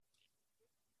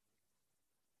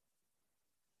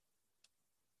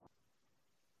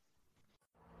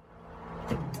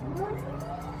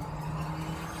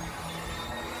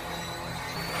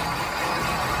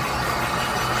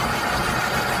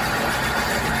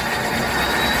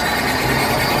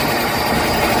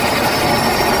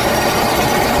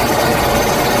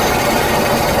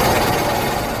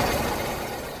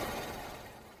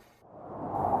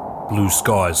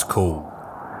skies call.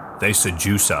 They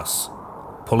seduce us,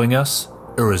 pulling us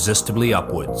irresistibly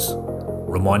upwards,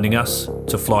 reminding us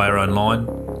to fly our own line,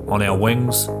 on our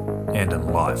wings, and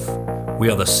in life. We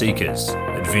are the seekers,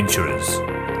 adventurers,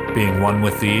 being one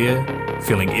with the air,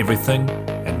 feeling everything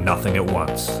and nothing at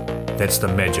once. That's the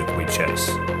magic we chase.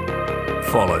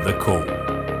 Follow the call.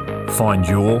 Find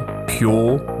your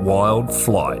pure, wild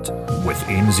flight with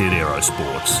NZ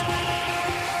Aerosports.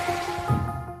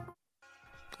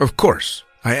 Of course,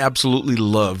 I absolutely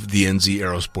love the NZ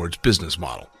Aerosports business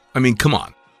model. I mean, come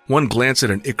on. One glance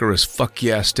at an Icarus fuck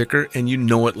yeah sticker and you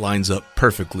know it lines up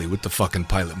perfectly with the fucking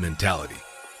pilot mentality.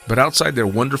 But outside their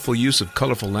wonderful use of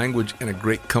colorful language and a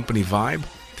great company vibe,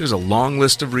 there's a long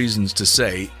list of reasons to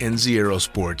say NZ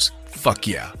Aerosports, fuck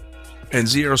yeah.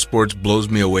 NZ Aerosports blows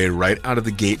me away right out of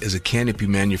the gate as a canopy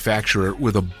manufacturer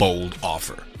with a bold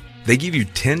offer. They give you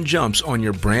 10 jumps on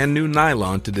your brand new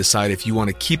nylon to decide if you want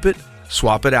to keep it,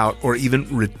 swap it out, or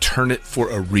even return it for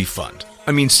a refund.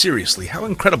 I mean, seriously, how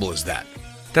incredible is that?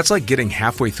 That's like getting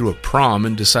halfway through a prom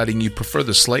and deciding you prefer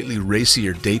the slightly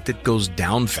racier date that goes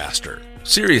down faster.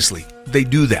 Seriously, they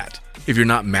do that. If you're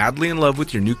not madly in love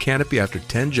with your new canopy after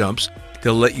 10 jumps,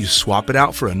 they'll let you swap it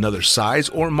out for another size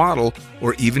or model,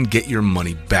 or even get your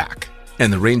money back.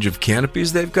 And the range of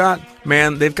canopies they've got?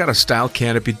 Man, they've got a style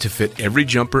canopy to fit every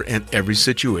jumper and every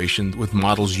situation with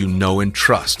models you know and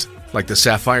trust. Like the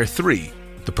Sapphire 3,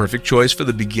 the perfect choice for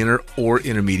the beginner or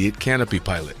intermediate canopy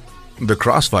pilot. The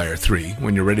Crossfire 3,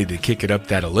 when you're ready to kick it up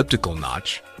that elliptical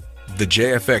notch. The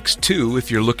JFX 2, if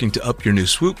you're looking to up your new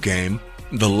swoop game.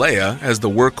 The Leia as the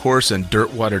workhorse and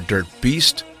dirtwater dirt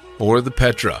beast. Or the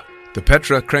Petra. The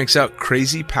Petra cranks out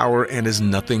crazy power and is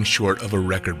nothing short of a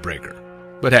record breaker.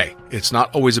 But hey, it's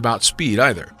not always about speed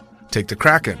either. Take the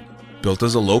Kraken. Built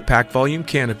as a low pack volume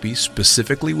canopy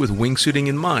specifically with wingsuiting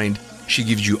in mind, she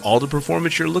gives you all the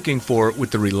performance you're looking for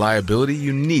with the reliability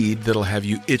you need that'll have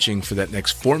you itching for that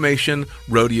next formation,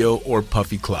 rodeo, or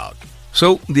puffy cloud.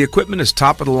 So, the equipment is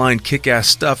top-of-the-line kick-ass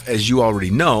stuff as you already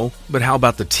know, but how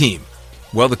about the team?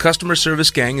 Well, the customer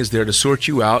service gang is there to sort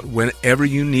you out whenever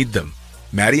you need them.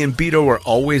 Maddie and Beto are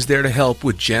always there to help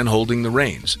with Jen holding the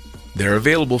reins. They're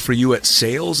available for you at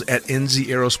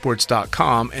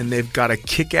sales@nzaerosports.com, and they've got a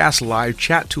kick-ass live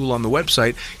chat tool on the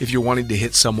website if you're wanting to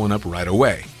hit someone up right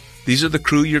away. These are the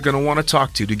crew you're going to want to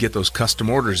talk to get those custom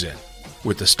orders in.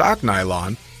 With the stock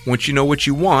nylon, once you know what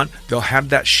you want, they'll have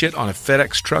that shit on a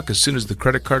FedEx truck as soon as the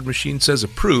credit card machine says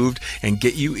approved and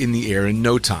get you in the air in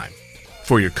no time.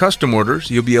 For your custom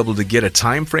orders, you'll be able to get a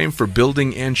time frame for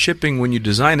building and shipping when you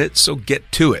design it, so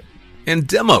get to it. And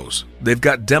demos. They've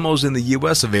got demos in the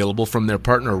US available from their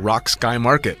partner Rock Sky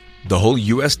Market. The whole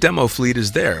US demo fleet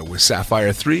is there with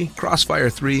Sapphire 3,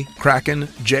 Crossfire 3, Kraken,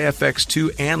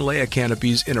 JFX2, and Leia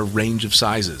canopies in a range of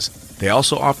sizes. They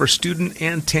also offer student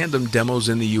and tandem demos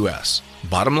in the US.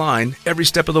 Bottom line, every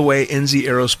step of the way, NZ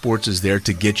Aerosports is there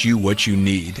to get you what you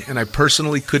need, and I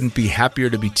personally couldn't be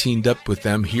happier to be teamed up with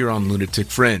them here on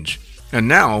Lunatic Fringe. And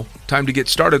now, time to get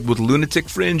started with Lunatic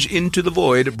Fringe Into the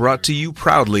Void, brought to you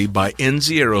proudly by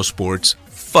NZ Aerosports.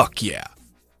 Fuck yeah.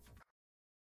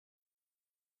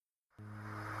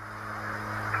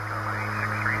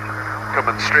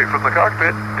 Coming straight from the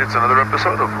cockpit, it's another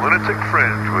episode of Lunatic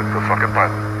Fringe with the fucking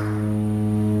pilot.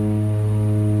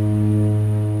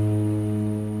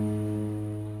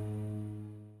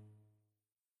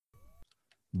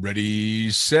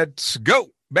 Ready, set,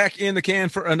 go. Back in the can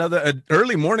for another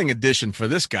early morning edition for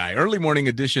this guy. Early morning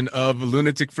edition of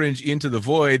Lunatic Fringe Into the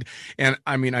Void. And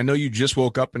I mean, I know you just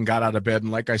woke up and got out of bed.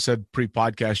 And like I said,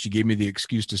 pre-podcast, you gave me the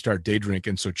excuse to start day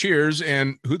drinking. So cheers.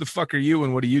 And who the fuck are you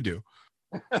and what do you do?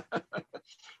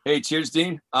 Hey, cheers,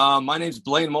 Dean. My name's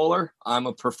Blaine Moeller. I'm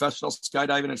a professional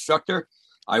skydiving instructor.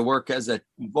 I work as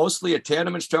mostly a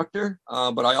tandem instructor,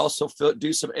 but I also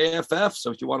do some AFF.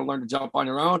 So if you want to learn to jump on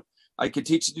your own, I can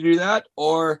teach you to do that,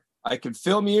 or I can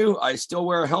film you. I still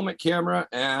wear a helmet camera,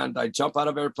 and I jump out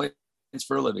of airplanes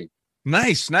for a living.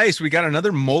 Nice. We got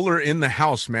another Moeller in the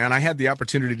house, man. I had the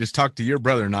opportunity to talk to your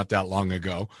brother not that long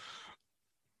ago.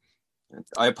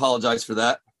 I apologize for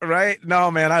that. Right?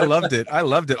 No, man, I loved it.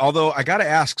 Although I got to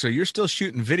ask, so you're still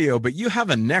shooting video, but you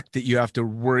have a neck that you have to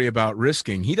worry about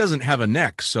risking. He doesn't have a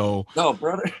neck, so. No,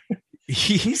 brother.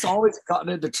 He's always gotten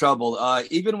into trouble.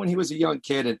 Even when he was a young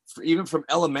kid, even from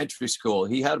elementary school,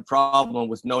 he had a problem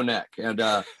with no neck. And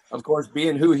of course,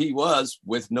 being who he was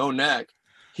with no neck,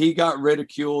 he got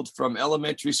ridiculed from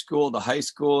elementary school to high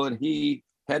school, and he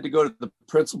had to go to the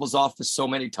principal's office so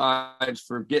many times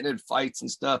for getting in fights and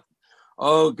stuff.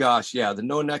 Oh gosh, yeah. The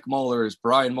no neck Moeller is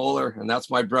Brian Moeller, and that's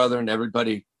my brother. And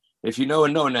everybody, if you know a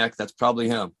no neck, that's probably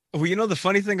him. Well, you know, the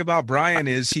funny thing about Brian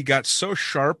is he got so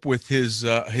sharp with his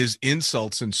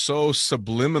insults and so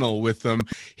subliminal with them.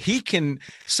 He can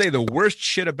say the worst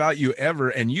shit about you ever,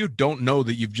 and you don't know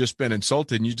that you've just been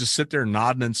insulted, and you just sit there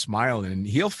nodding and smiling, and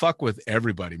he'll fuck with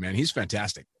everybody, man. He's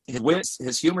fantastic.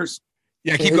 His humor's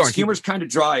Yeah, keep going. Humor's kind of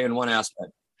dry in one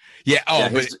aspect. Yeah. Oh, yeah,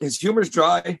 but his humor's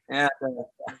dry, and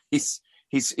he's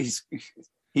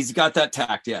got that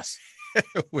tact. Yes.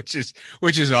 which is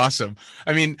awesome.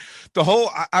 I mean,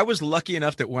 I was lucky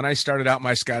enough that when I started out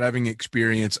my skydiving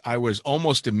experience, I was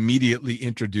almost immediately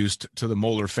introduced to the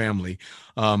Moeller family.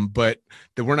 But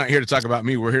we're not here to talk about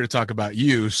me. We're here to talk about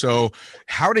you. So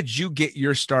how did you get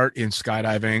your start in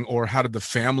skydiving, or how did the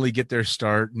family get their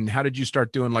start? And how did you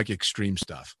start doing like extreme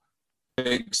stuff?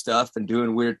 Big stuff and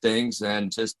doing weird things,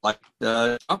 and just like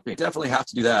jumping. Definitely have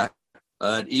to do that.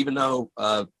 Even though,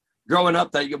 growing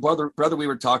up, that brother we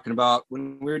were talking about,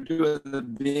 when we were doing the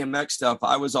BMX stuff,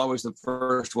 I was always the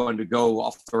first one to go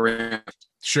off the ramp.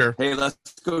 Sure. Hey, let's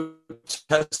go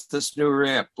test this new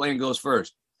ramp. Blaine goes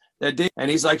first. That day,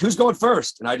 and he's like, "Who's going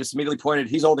first?" And I just immediately pointed.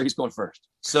 He's older. He's going first.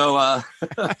 So a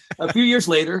few years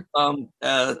later,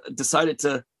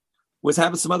 was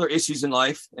having some other issues in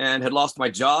life and had lost my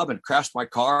job and crashed my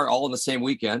car all in the same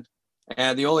weekend.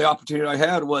 And the only opportunity I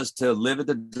had was to live at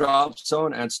the drop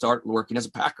zone and start working as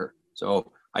a packer.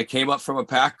 So I came up from a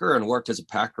packer and worked as a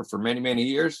packer for many, many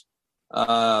years.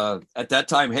 At that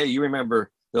time, hey, you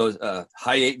remember those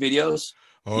High 8 videos?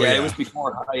 Oh, yeah. It was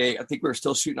before High 8. I think we were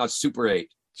still shooting on Super 8.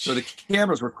 So the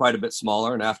cameras were quite a bit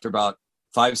smaller. And after about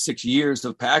 5-6 years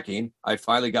of packing, I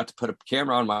finally got to put a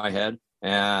camera on my head,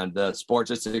 and the sport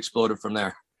just exploded from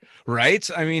there. Right.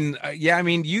 I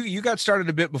mean, you got started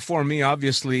a bit before me,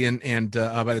 obviously. And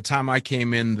by the time I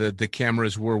came in, the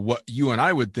cameras were what you and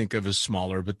I would think of as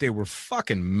smaller, but they were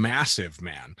fucking massive,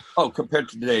 man. Oh, compared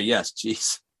to today. Yes.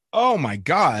 Jeez. Oh my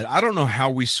God. I don't know how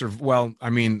we well, I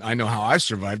mean, I know how I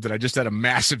survived it. I just had a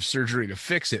massive surgery to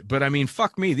fix it. But I mean,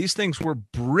 fuck me. These things were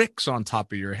bricks on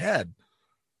top of your head.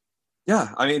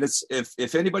 Yeah. I mean, it's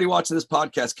if anybody watching this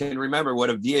podcast can remember what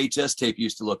a VHS tape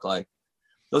used to look like.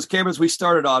 Those cameras we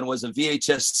started on was a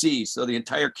VHS-C. So the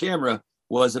entire camera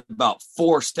was about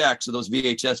 4 stacks of those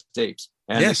VHS tapes.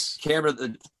 And yes, the camera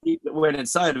that went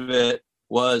inside of it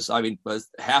was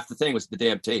half the thing was the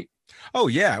damn tape. Oh,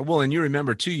 yeah. Well, and you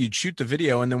remember, too, you'd shoot the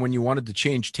video, and then when you wanted to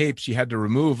change tapes, you had to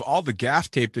remove all the gaff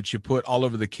tape that you put all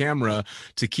over the camera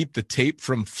to keep the tape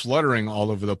from fluttering all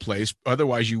over the place.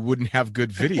 Otherwise, you wouldn't have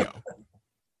good video.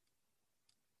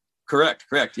 Correct.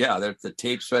 Yeah, the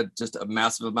tapes had just a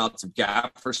massive amounts of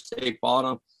gaffer tape on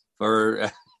them. For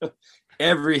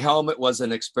every helmet was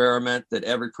an experiment, that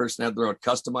every person had their own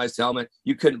customized helmet.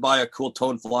 You couldn't buy a cool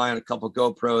tone fly and a couple of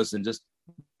GoPros and just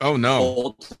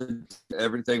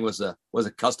everything was a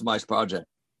customized project.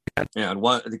 And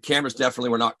the cameras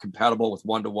definitely were not compatible with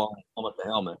one-to-one helmet to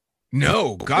helmet.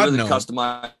 No, God, no.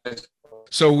 Customized.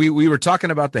 So we were talking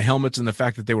about the helmets and the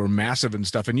fact that they were massive and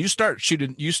stuff. And you started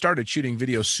shooting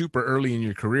videos super early in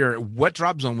your career. What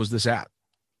drop zone was this at?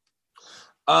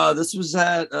 This was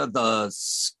at now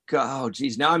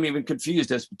I'm even confused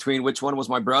as between which one was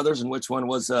my brother's and which one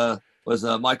was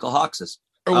Michael Hawks's.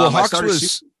 Oh, well,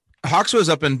 Hawks was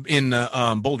up in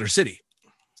Boulder City.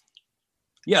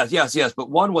 Yes. But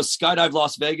one was Skydive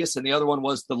Las Vegas, and the other one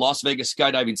was the Las Vegas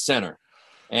Skydiving Center.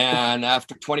 And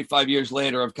after 25 years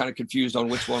later, I'm kind of confused on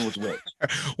which one was which.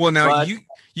 Well, now you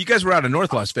guys were out of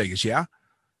North Las Vegas, yeah?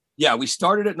 Yeah, we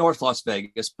started at North Las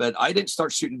Vegas, but I didn't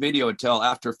start shooting video until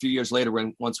after a few years later,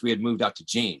 once we had moved out to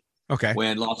Jean. Okay.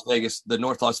 When the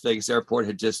North Las Vegas airport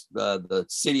had just, the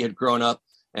city had grown up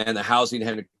and the housing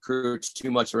had encroached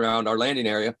too much around our landing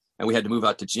area, and we had to move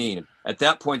out to Jean. And at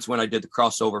that point is when I did the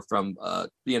crossover from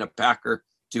being a packer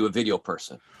to a video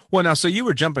person. Well, now, so you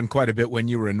were jumping quite a bit when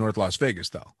you were in North Las Vegas,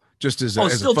 though, just as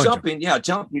still a fun jumping. Yeah,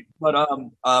 jumping. But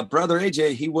brother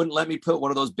AJ, he wouldn't let me put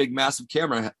one of those big, massive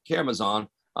cameras on.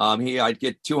 I'd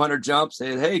get 200 jumps.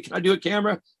 Say, hey, can I do a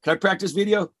camera? Can I practice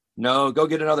video? No, go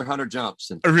get another 100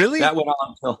 jumps. And really? That went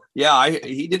on until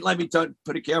he didn't let me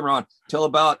put a camera on till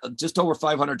about just over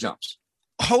 500 jumps.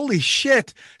 Holy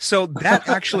shit. So that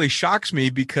actually shocks me,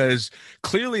 because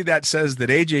clearly that says that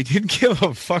AJ didn't give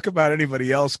a fuck about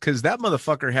anybody else, because that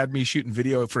motherfucker had me shooting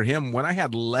video for him when I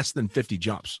had less than 50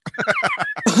 jumps.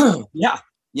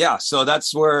 Yeah. So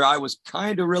that's where I was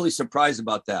kind of really surprised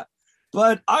about that.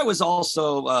 But I was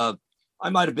also, I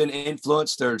might have been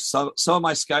influenced, or some of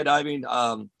my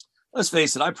skydiving. Let's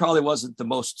face it, I probably wasn't the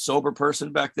most sober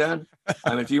person back then.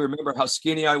 I mean, if you remember how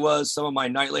skinny I was, some of my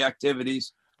nightly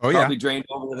activities probably drained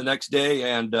over the next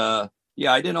day. And I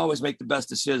didn't always make the best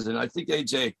decisions. And I think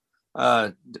AJ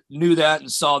knew that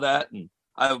and saw that. And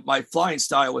my flying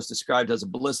style was described as a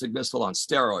ballistic missile on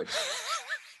steroids.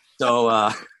 So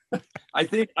I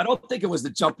don't think it was the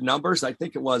jump numbers. I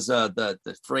think it was the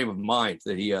frame of mind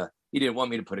that he didn't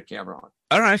want me to put a camera on.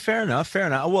 All right, fair enough.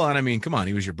 Well, and I mean, come on,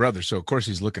 he was your brother, so of course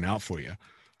he's looking out for you.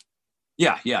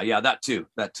 Yeah, that too.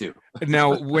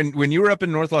 Now, when you were up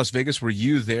in North Las Vegas, were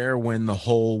you there when the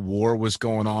whole war was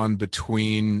going on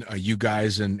between you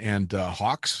guys and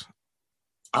Hawks?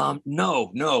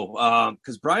 No,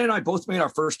 because Brian and I both made our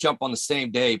first jump on the same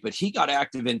day, but he got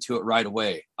active into it right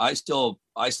away. I still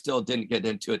didn't get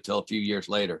into it till a few years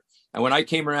later. And when I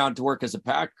came around to work as a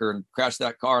packer and crashed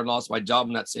that car and lost my job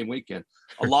in that same weekend,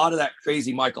 a lot of that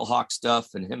crazy Michael Hawk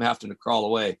stuff and him having to crawl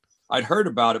away, I'd heard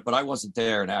about it, but I wasn't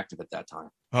there and active at that time.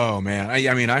 Oh man,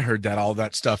 I mean, I heard all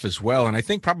that stuff as well, and I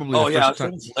think probably.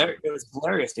 It was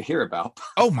hilarious to hear about.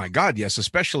 Oh my God, yes,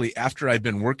 especially after I'd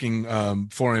been working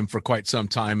for him for quite some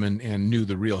time and knew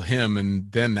the real him,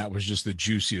 and then that was just the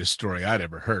juiciest story I'd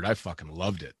ever heard. I fucking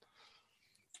loved it.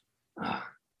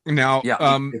 Now,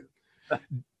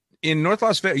 in North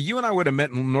Las Vegas, you and I would have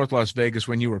met in North Las Vegas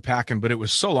when you were packing, but it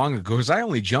was so long ago because I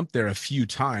only jumped there a few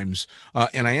times.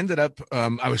 And I ended up,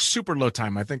 I was super low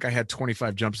time. I think I had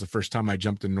 25 jumps the first time I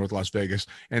jumped in North Las Vegas,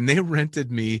 and they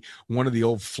rented me one of the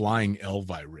old flying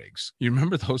Elvi rigs. You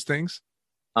remember those things?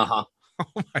 Uh-huh. Oh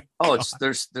my God.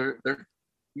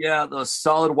 Yeah, those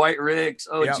solid white rigs.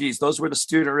 Oh, yep. Geez. Those were the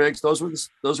student rigs. Those were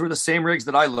the same rigs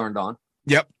that I learned on.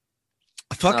 Yep.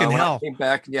 Fucking hell. I came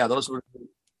back. Yeah, those were.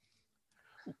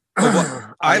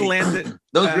 I landed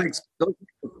those rigs. Please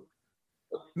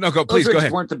go ahead.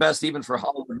 Weren't the best even for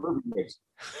Hollywood movie rigs.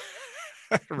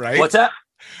 Right? What's that?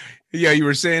 Yeah, you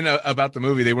were saying about the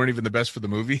movie, they weren't even the best for the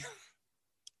movie.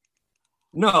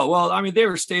 No, well, I mean, they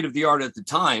were state of the art at the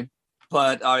time,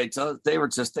 but they were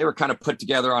kind of put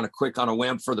together on a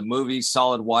whim for the movie,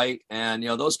 solid white, and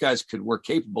those guys were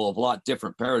capable of a lot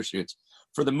different parachutes.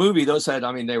 For the movie,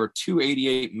 they were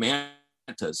 288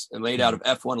 Mantas and made out of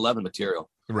F-111 material.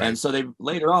 Right. And so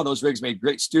later on, those rigs made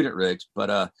great student rigs,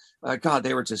 but God,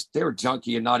 they were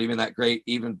junky and not even that great,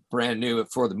 even brand new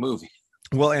for the movie.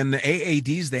 Well, and the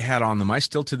AADs they had on them, I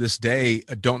still to this day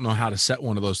don't know how to set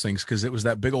one of those things because it was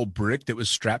that big old brick that was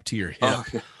strapped to your hip. Oh,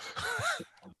 yeah.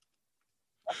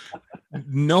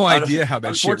 No idea how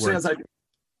that shit works.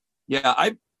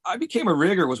 I became a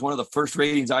rigger was one of the first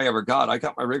ratings I ever got. I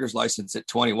got my rigger's license at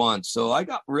 21. So I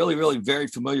got really, really very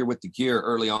familiar with the gear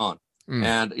early on.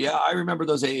 And I remember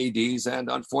those AADs, and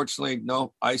unfortunately,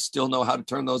 no, I still know how to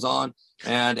turn those on.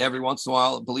 And every once in a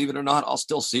while, believe it or not, I'll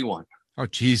still see one. Oh,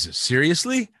 Jesus.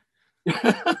 Seriously?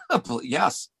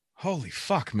 Yes. Holy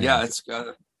fuck, man. Yeah, it's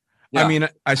I mean,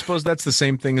 I suppose that's the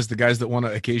same thing as the guys that want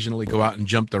to occasionally go out and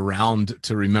jump the round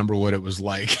to remember what it was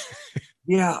like.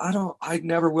 Yeah, I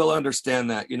never will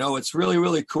understand that. It's really,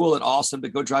 really cool and awesome to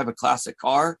go drive a classic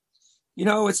car.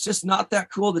 It's just not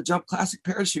that cool to jump classic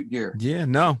parachute gear. Yeah,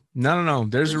 no.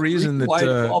 There's a reason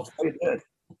that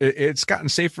it's gotten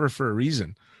safer for a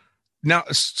reason. Now,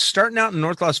 starting out in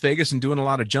North Las Vegas and doing a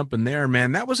lot of jumping there,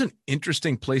 man, that was an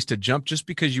interesting place to jump just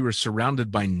because you were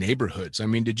surrounded by neighborhoods. I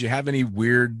mean, did you have any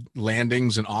weird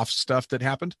landings and off stuff that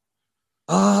happened?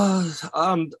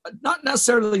 Not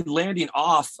necessarily landing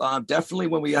off. Definitely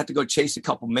when we had to go chase a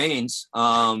couple mains,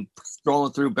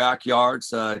 strolling through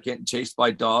backyards, getting chased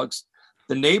by dogs.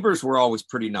 The neighbors were always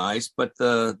pretty nice, but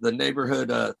the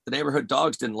neighborhood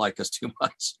dogs didn't like us too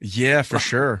much. Yeah, for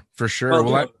sure.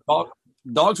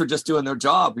 Dogs were just doing their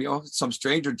job. Some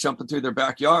stranger jumping through their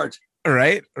backyard.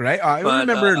 Right. I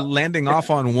remember landing off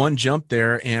on one jump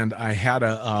there, and I had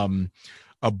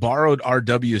a borrowed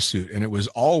RW suit, and it was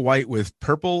all white with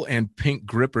purple and pink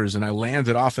grippers. And I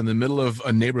landed off in the middle of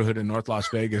a neighborhood in North Las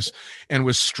Vegas and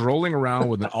was strolling around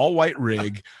with an all white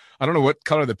rig. I don't know what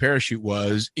color the parachute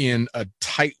was, in a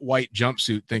tight white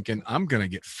jumpsuit, thinking I'm going to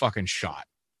get fucking shot.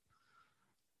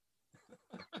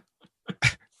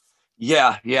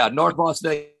 Yeah. North Las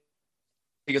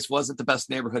Vegas wasn't the best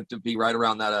neighborhood to be right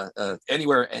around that,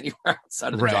 anywhere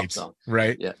outside of the drop zone.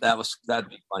 Right. Yeah, that'd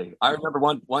be funny. I remember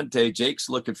one day Jake's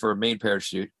looking for a main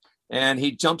parachute, and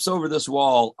he jumps over this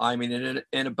wall. I mean,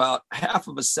 in about half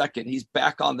of a second, he's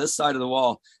back on this side of the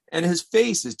wall, and his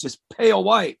face is just pale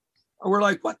white. And we're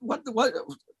like, what?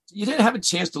 You didn't have a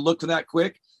chance to look that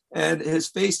quick, and his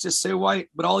face just so white.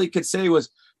 But all he could say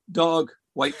was, "Dog,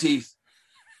 white teeth."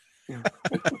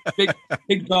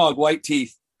 big dog, white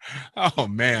teeth. Oh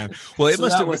man! Well, it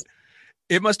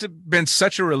must have been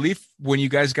such a relief when you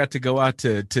guys got to go out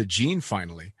to Gene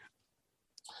finally.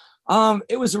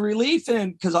 It was a relief,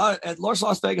 because at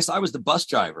Las Vegas I was the bus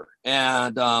driver,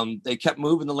 and they kept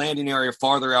moving the landing area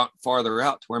farther out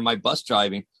to where my bus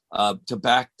driving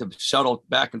to shuttle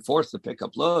back and forth to pick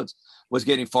up loads was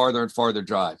getting farther and farther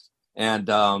drive. And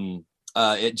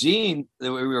at Jean, we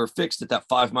were fixed at that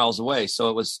 5 miles away, so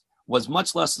it was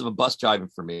much less of a bus driving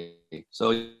for me.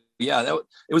 So yeah,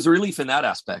 it was a relief in that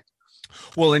aspect.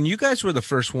 Well, and you guys were the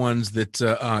first ones that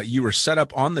you were set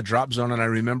up on the drop zone. And I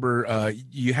remember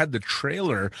you had the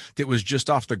trailer that was just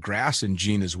off the grass in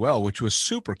Jean as well, which was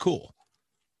super cool.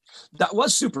 That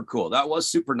was super cool. That was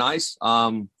super nice.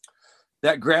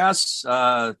 That grass,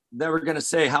 never going to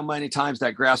say how many times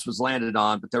that grass was landed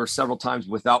on, but there were several times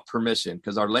without permission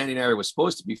because our landing area was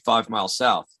supposed to be 5 miles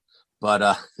south.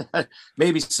 But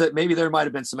maybe there might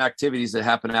have been some activities that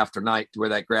happened after night where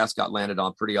that grass got landed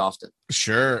on pretty often.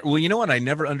 Sure. Well, you know what? I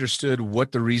never understood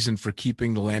what the reason for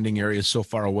keeping the landing area so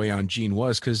far away on Jean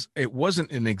was, because it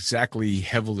wasn't an exactly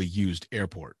heavily used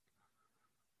airport.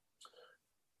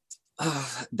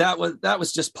 That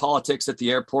was just politics at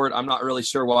the airport. I'm not really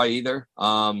sure why either.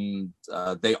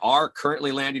 They are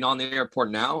currently landing on the airport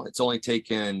now. It's only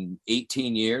taken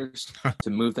 18 years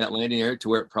to move that landing area to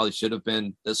where it probably should have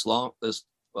been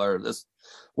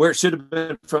where it should have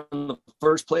been from the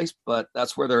first place, but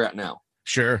that's where they're at now.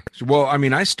 Sure. Well, I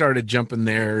mean, I started jumping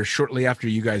there shortly after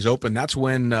you guys opened. That's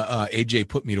when AJ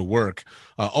put me to work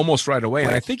almost right away.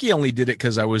 And I think he only did it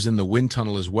because I was in the wind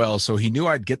tunnel as well. So he knew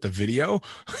I'd get the video.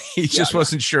 He just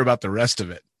wasn't sure about the rest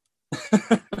of it.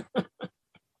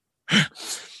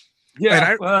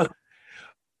 Yeah.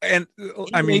 And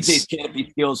I mean, AJ's camping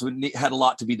skills had a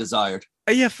lot to be desired.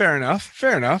 Yeah, fair enough.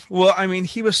 Fair enough. Well, I mean,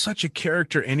 he was such a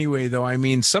character anyway, though. I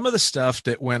mean, some of the stuff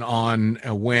that went on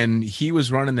when he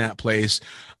was running that place,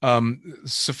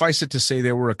 suffice it to say,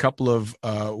 there were a couple of,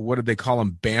 what did they call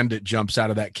them? Bandit jumps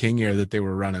out of that King Air that they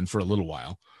were running for a little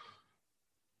while.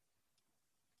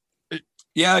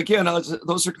 Yeah, again,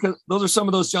 those are some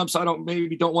of those jumps I don't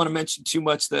want to mention too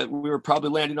much, that we were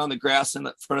probably landing on the grass in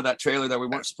the front of that trailer that we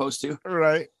weren't supposed to.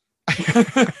 Right.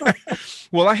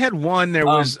 Well, I had one. There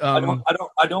was. I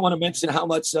don't want to mention how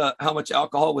much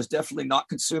alcohol was definitely not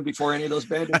consumed before any of those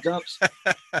bandit jumps.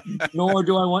 Nor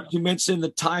do I want to mention the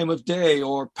time of day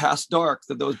or past dark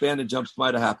that those bandit jumps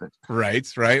might have happened. Right.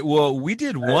 Well, we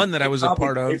did one that I was a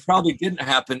part of. It probably didn't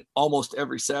happen almost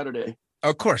every Saturday.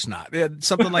 Of course not.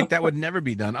 Something like that would never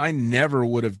be done. I never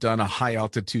would have done a high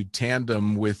altitude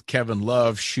tandem with Kevin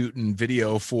Love shooting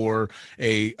video for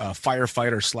a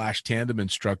firefighter / tandem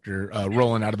instructor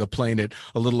rolling out of the plane at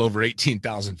a little over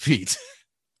 18,000 feet.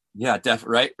 Yeah,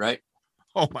 right.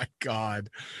 Oh my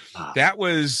God. It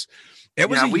was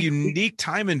a unique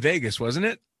time in Vegas, wasn't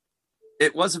it?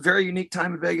 It was a very unique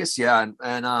time in Vegas. Yeah.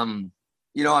 And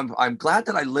you know, I'm glad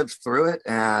that I lived through it,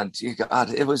 and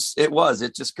God,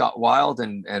 it just got wild,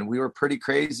 and we were pretty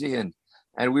crazy, and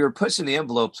we were pushing the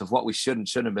envelopes of what we shouldn't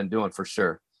have been doing for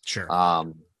sure. Sure.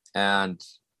 And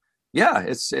yeah,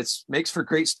 it's makes for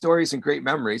great stories and great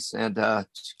memories. And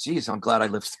geez, I'm glad I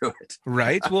lived through it.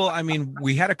 Right. Well, I mean,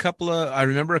 we had I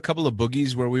remember a couple of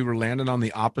boogies where we were landing on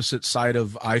the opposite side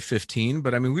of I-15,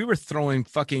 but I mean, we were throwing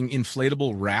fucking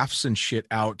inflatable rafts and shit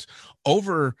out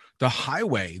over the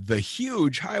highway, the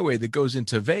huge highway that goes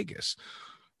into Vegas.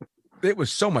 It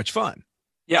was so much fun.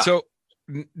 Yeah. So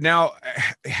now,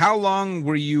 how long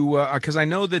were you? Because I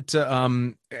know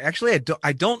that actually,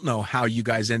 I don't know how you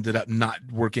guys ended up not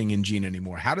working in Jean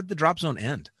anymore. How did the drop zone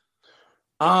end?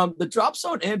 The drop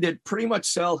zone ended pretty much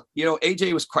so. You know,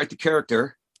 AJ was quite the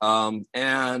character,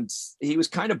 and he was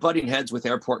kind of butting heads with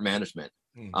airport management.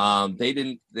 They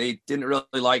didn't really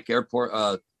like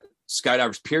airport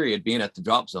skydivers, period, being at the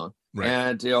drop zone. Right.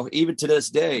 And you know, even to this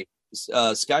day,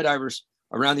 skydivers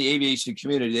around the aviation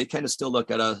community, they kind of still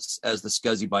look at us as the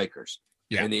scuzzy bikers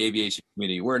in the aviation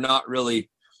community. We're not really,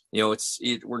 you know,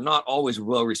 we're not always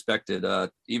well respected,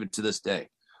 even to this day.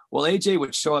 Well, AJ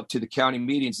would show up to the county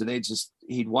meetings, and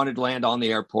he'd wanted to land on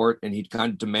the airport, and he'd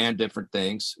kind of demand different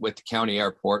things with the county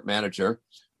airport manager.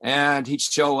 And he'd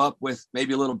show up with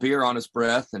maybe a little beer on his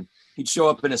breath, and he'd show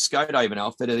up in a skydiving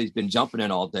outfit that he's been jumping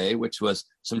in all day, which was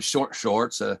some short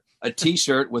shorts, a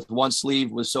t-shirt with one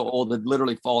sleeve was so old it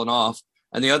literally fallen off.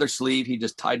 And the other sleeve, he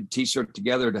just tied the t-shirt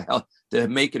together to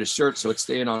make it a shirt so it's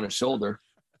staying on his shoulder.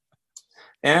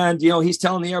 And, you know, he's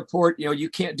telling the airport, you know, you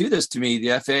can't do this to me.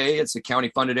 The FAA, it's a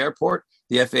county-funded airport.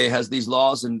 The FAA has these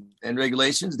laws and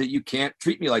regulations that you can't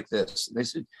treat me like this. And they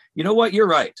said, you know what, you're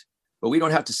right, but we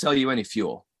don't have to sell you any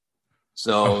fuel.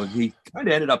 So he kind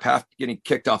of ended up getting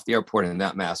kicked off the airport in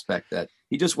that aspect, that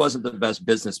he just wasn't the best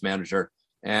business manager,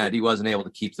 and he wasn't able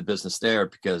to keep the business there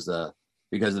because of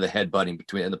the headbutting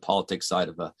between and the politics side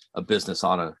of a business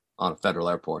on a federal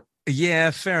airport. Yeah,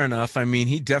 fair enough. I mean,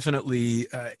 he definitely,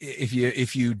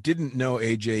 if you didn't know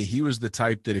AJ, he was the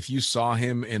type that if you saw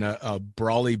him in a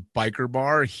brawly biker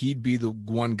bar, he'd be the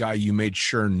one guy you made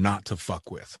sure not to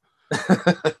fuck with.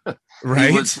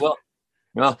 He was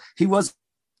Right? he was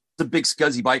a big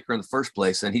scuzzy biker in the first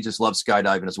place, and he just loved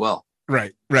skydiving as well.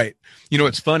 Right, right. You know,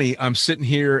 it's funny. I'm sitting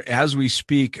here as we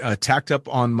speak, tacked up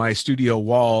on my studio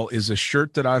wall is a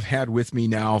shirt that I've had with me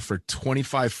now for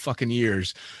 25 fucking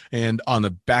years. And on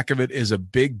the back of it is a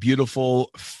big, beautiful,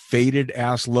 faded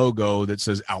ass logo that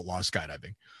says Outlaw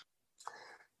Skydiving.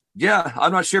 Yeah,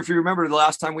 I'm not sure if you remember the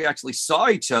last time we actually saw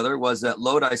each other was at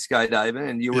Lodi skydiving,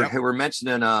 and you Yep. were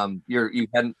mentioning you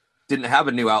didn't have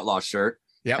a new outlaw shirt.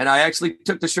 Yep. And I actually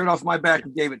took the shirt off my back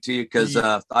and gave it to you because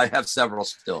I have several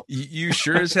still. You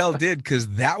sure as hell did, because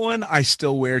that one I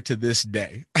still wear to this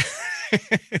day.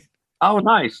 Oh,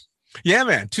 nice. Yeah,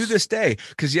 man, to this day.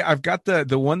 Because yeah, I've got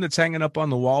the one that's hanging up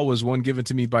on the wall was one given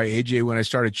to me by AJ when I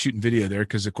started shooting video there,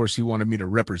 because of course he wanted me to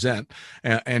represent.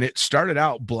 And it started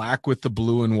out black with the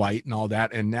blue and white and all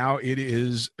that, and now it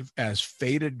is as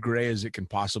faded gray as it can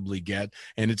possibly get,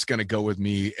 and it's going to go with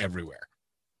me everywhere.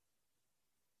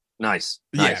 Nice.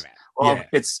 Yeah, Nice. man. Well, Yeah.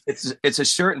 it's a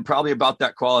shirt and probably about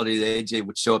that quality that AJ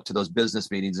would show up to those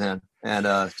business meetings in, and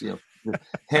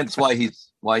hence why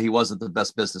he wasn't the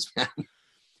best businessman.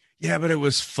 Yeah, but it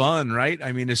was fun, right?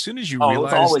 I mean, as soon as you Oh, it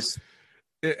was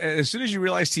realized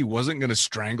always he wasn't going to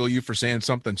strangle you for saying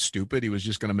something stupid, he was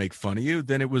just going to make fun of you,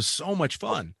 then it was so much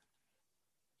fun.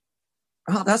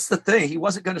 well, that's the thing. He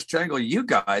wasn't going to strangle you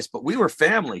guys, but we were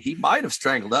family. He might have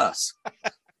strangled us.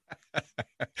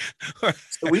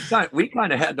 So we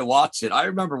kind of had to watch it. I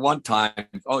remember one time,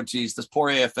 oh geez, this poor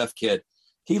AFF kid,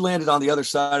 he landed on the other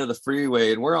side of the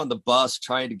freeway, and we're on the bus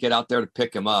trying to get out there to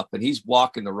pick him up, and he's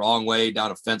walking the wrong way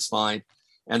down a fence line,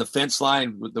 and the fence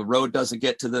line, the road doesn't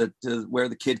get to where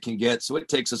the kid can get, so it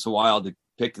takes us a while to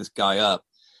pick this guy up.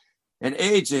 And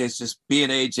AJ is just being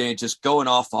AJ and just going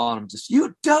off on him, just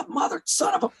you dumb mother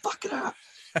son of a fucking ass.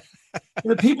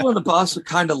 And the people in the bus are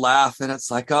kind of laughing.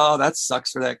 It's like, oh, that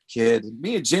sucks for that kid. And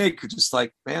me and Jake are just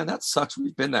like, man, that sucks.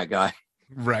 We've been that guy.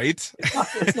 Right?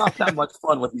 It's not that much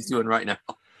fun what he's doing right now.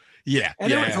 Yeah. And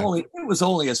yeah. it was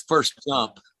only his first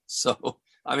jump. So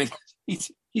I mean,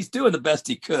 he's doing the best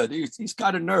he could. He's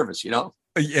kind of nervous, you know.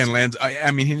 And lands. I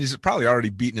mean, he's probably already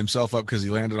beaten himself up because he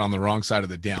landed on the wrong side of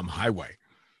the damn highway.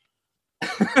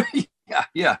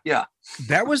 Yeah.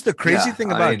 That was the crazy Yeah,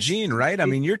 thing I about mean, Gene, right? I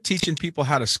mean, you're teaching people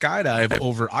how to skydive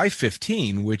over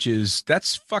I-15,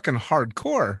 that's fucking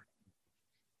hardcore.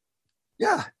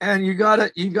 Yeah, and you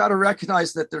gotta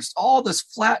recognize that there's all this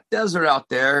flat desert out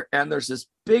there, and there's this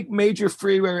big major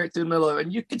freeway right through the middle of it,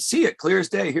 and you can see it clear as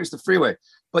day. Here's the freeway,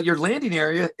 but your landing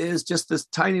area is just this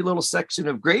tiny little section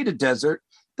of graded desert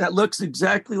that looks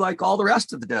exactly like all the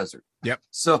rest of the desert. Yep.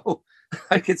 So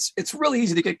like it's really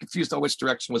easy to get confused on which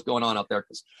direction was going on out there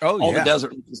because Oh, all yeah. the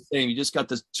desert is the same. You just got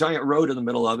this giant road in the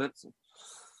middle of it,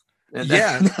 and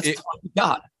Yeah, that's all you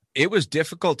got. It was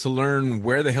difficult to learn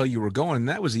where the hell you were going.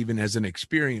 That was even as an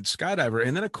experienced skydiver.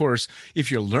 And then, of course,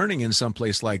 if you're learning in some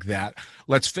place like that,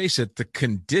 let's face it, the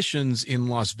conditions in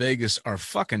Las Vegas are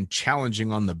fucking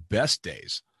challenging on the best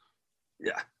days.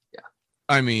 Yeah.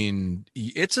 I mean,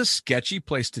 it's a sketchy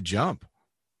place to jump.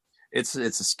 It's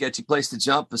a sketchy place to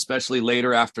jump, especially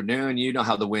later afternoon. You know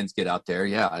how the winds get out there.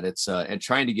 Yeah. And it's and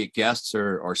trying to get guests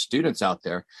or students out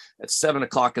there at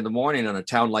 7:00 in the morning in a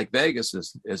town like Vegas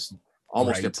is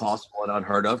almost Right. impossible and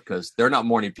unheard of because they're not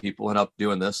morning people and up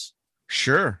doing this.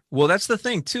 Sure. Well, that's the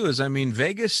thing too, is I mean,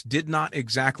 Vegas did not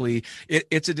exactly,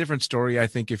 it's a different story. I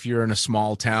think if you're in a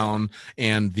small town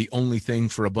and the only thing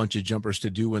for a bunch of jumpers to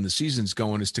do when the season's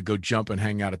going is to go jump and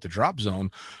hang out at the drop zone,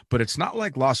 but it's not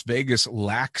like Las Vegas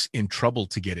lacks in trouble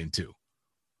to get into.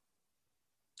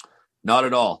 Not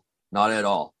at all. Not at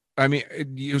all. I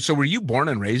mean, so were you born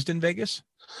and raised in Vegas?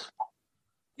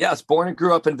 Yes, born and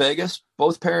grew up in Vegas.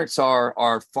 Both parents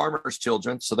are farmers'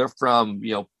 children, so they're from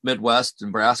Midwest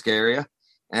Nebraska area.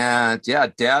 And yeah,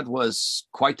 Dad was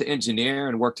quite the engineer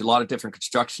and worked a lot of different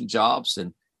construction jobs,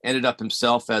 and ended up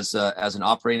himself as an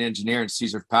operating engineer in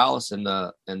Caesar's Palace in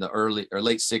the early or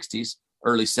late '60s,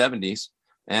 early '70s.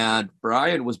 And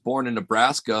Brian was born in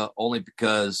Nebraska only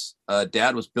because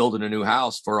Dad was building a new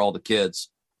house for all the kids.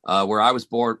 Where I was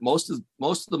born, most of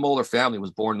the Moeller family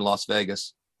was born in Las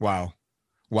Vegas. Wow.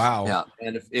 Yeah,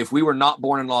 and if we were not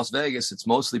born in Las Vegas, it's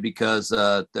mostly because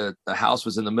the house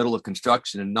was in the middle of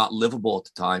construction and not livable at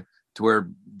the time, to where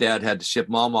Dad had to ship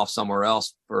Mom off somewhere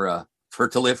else for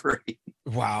delivery.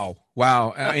 Wow.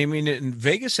 Wow. I mean,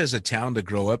 Vegas as a town to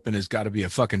grow up in has got to be a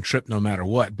fucking trip no matter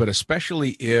what. But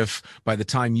especially if by the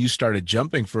time you started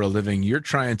jumping for a living, you're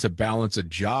trying to balance a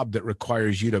job that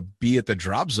requires you to be at the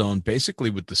drop zone basically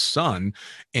with the sun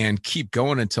and keep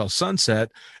going until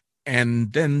sunset.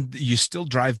 And then you still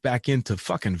drive back into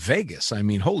fucking Vegas. I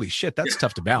mean, holy shit, that's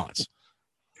tough to balance.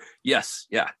 Yes.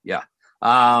 Yeah. Yeah.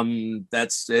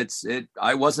 That's it.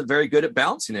 I wasn't very good at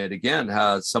balancing it. Again,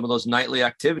 some of those nightly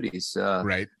activities.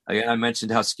 Right. Again, I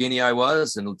mentioned how skinny I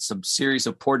was and some series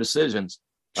of poor decisions.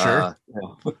 Sure.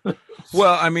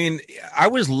 Well, I mean, I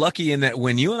was lucky in that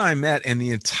when you and I met, and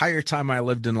the entire time I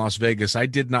lived in Las Vegas, I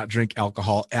did not drink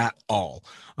alcohol at all.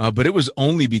 But it was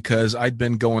only because I'd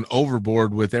been going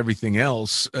overboard with everything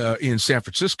else in San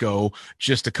Francisco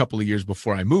just a couple of years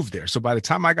before I moved there. So by the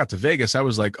time I got to Vegas, I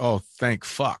was like, oh, thank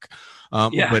fuck.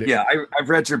 I've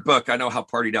read your book. I know how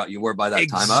partied out you were by that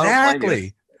time.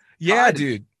 Exactly. Yeah,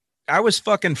 dude. I was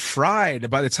fucking fried.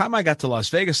 By the time I got to Las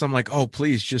Vegas, I'm like, oh,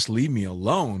 please just leave me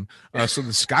alone. So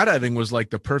the skydiving was like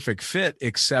the perfect fit,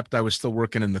 except I was still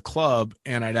working in the club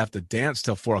and I'd have to dance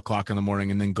till 4 o'clock in the morning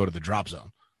and then go to the drop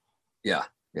zone. Yeah.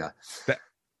 Yeah. That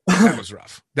was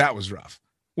rough. That was rough.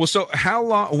 Well, so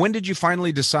when did you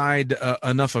finally decide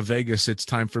enough of Vegas? It's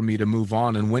time for me to move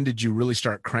on. And when did you really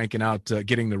start cranking out,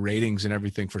 getting the ratings and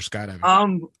everything for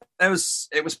skydiving? It was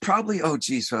probably,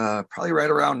 probably right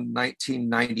around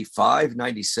 1995,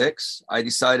 96. I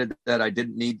decided that I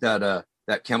didn't need that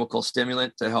chemical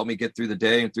stimulant to help me get through the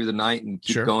day and through the night and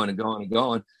keep going and going and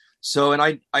going. So,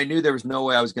 and I knew there was no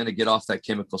way I was going to get off that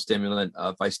chemical stimulant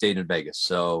if I stayed in Vegas.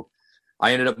 So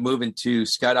I ended up moving to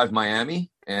Skydive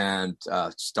Miami and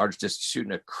started just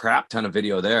shooting a crap ton of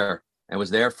video there and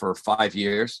was there for 5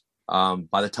 years.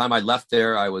 By the time I left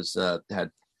there, I was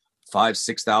had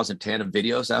 5,000-6,000 tandem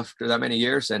videos after that many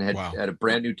years and had a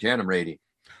brand new tandem rating.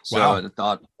 So I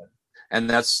thought, and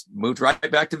that's moved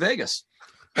right back to Vegas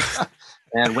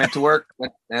and went to work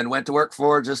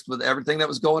for just with everything that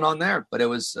was going on there. But it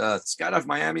was Skydive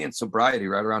Miami and sobriety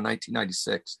right around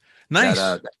 1996. Nice.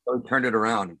 That really turned it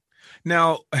around.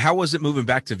 Now, how was it moving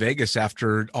back to Vegas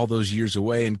after all those years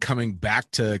away and coming back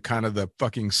to kind of the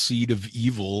fucking seed of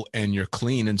evil and you're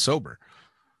clean and sober?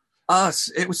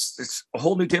 It's a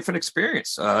whole new different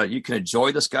experience. You can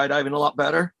enjoy the skydiving a lot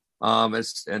better. I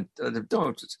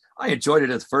enjoyed it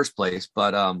in the first place,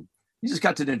 but you just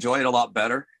got to enjoy it a lot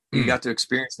better. You got to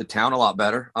experience the town a lot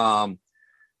better.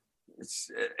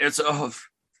 It's a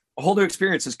whole new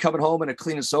experience. Is coming home and a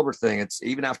clean and sober thing. It's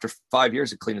even after 5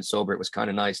 years of clean and sober, it was kind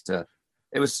of nice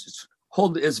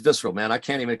it's visceral, man. I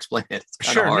can't even explain it.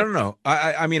 Sure. Hard. No.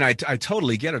 I mean, I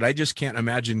totally get it. I just can't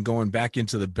imagine going back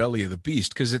into the belly of the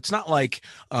beast. Cause it's not like,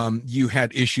 you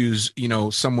had issues,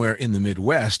 somewhere in the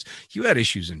Midwest. You had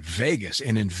issues in Vegas,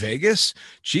 and in Vegas,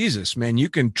 Jesus, man, you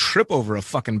can trip over a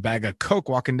fucking bag of Coke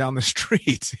walking down the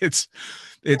street.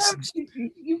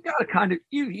 You've got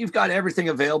you've got everything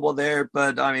available there.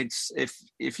 But I mean,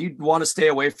 if you want to stay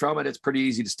away from it, it's pretty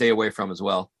easy to stay away from as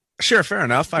well. Sure, fair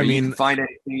enough. I mean,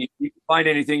 you can find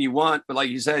anything you want, but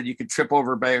like you said, you could trip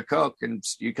over a bag of Coke, and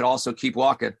you could also keep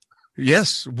walking.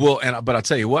 Yes, well, but I'll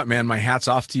tell you what, man, my hat's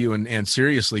off to you, and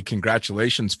seriously,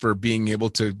 congratulations for being able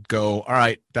to go. All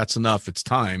right, that's enough. It's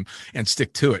time, and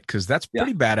stick to it, because that's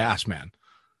pretty badass, man.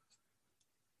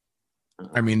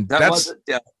 I mean, that's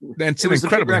an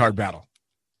incredibly hard battle.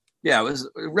 Yeah, it was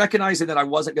recognizing that I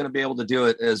wasn't going to be able to do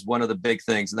it as one of the big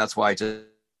things, and that's why I just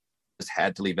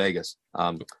had to leave Vegas.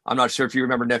 I'm not sure if you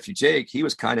remember Nephew Jake. He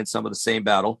was kind of in some of the same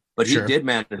battle, but he did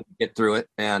manage to get through it,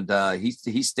 and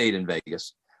he stayed in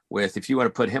Vegas. If you want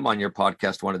to put him on your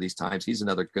podcast one of these times, he's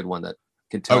another good one that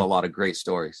can tell a lot of great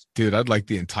stories. Dude, I'd like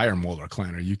the entire Moeller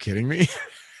clan. Are you kidding me?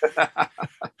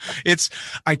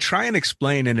 I try and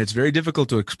explain, and it's very difficult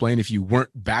to explain if you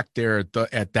weren't back there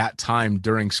at that time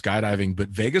during skydiving, but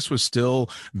Vegas was still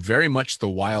very much the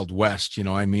Wild West.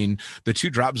 I mean, the two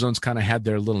drop zones kind of had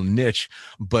their little niche,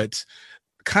 but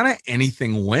kind of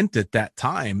anything went at that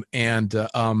time. And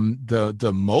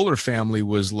the Moeller family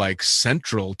was like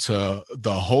central to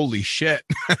the holy shit.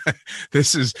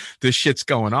 this shit's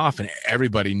going off, and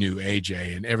everybody knew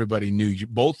AJ, and everybody knew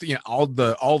both, all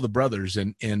the brothers,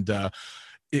 and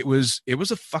it was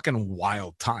a fucking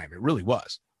wild time. It really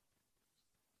was.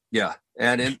 Yeah.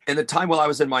 And in the time while I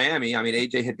was in Miami, I mean,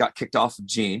 AJ had got kicked off of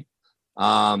Gene.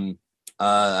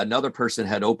 Another person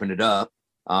had opened it up.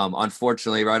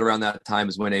 Unfortunately, right around that time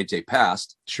is when AJ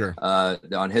passed. Sure.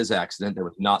 On his accident that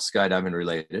was not skydiving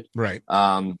related. Right.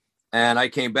 And I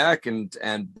came back, and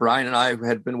Brian and I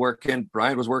had been working.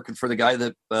 Brian was working for the guy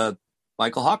that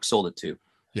Michael Hawk sold it to.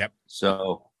 Yep.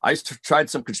 So I tried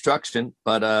some construction,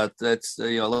 but that's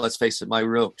let's face it, my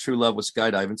real true love was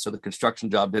skydiving. So the construction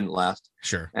job didn't last.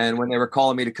 Sure. And when they were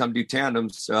calling me to come do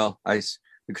tandems, so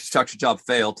the construction job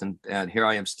failed, and here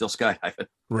I am still skydiving.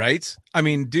 Right. I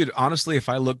mean, dude, honestly, if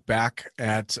I look back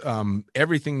at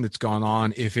everything that's gone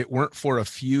on, if it weren't for a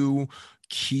few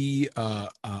key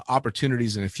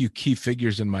opportunities and a few key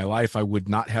figures in my life, I would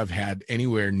not have had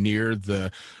anywhere near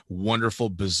the wonderful,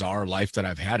 bizarre life that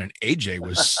I've had. And AJ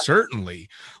was certainly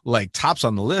like tops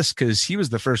on the list, because he was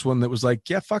the first one that was like,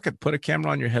 yeah, fuck it, put a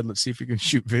camera on your head, let's see if you can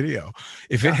shoot video.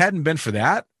 If it hadn't been for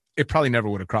that, it probably never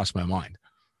would have crossed my mind.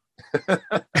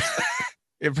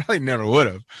 It probably never would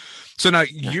have. So now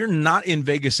you're not in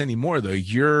Vegas anymore, though.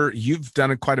 You've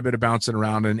done quite a bit of bouncing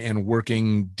around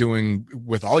and doing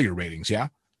with all your ratings. Yeah.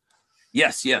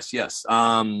 Yes.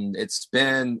 It's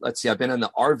been, let's see, I've been in the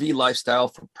RV lifestyle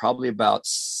for probably about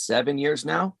 7 years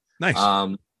now. Nice.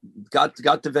 Got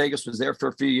to Vegas, was there for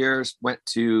a few years, went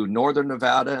to Northern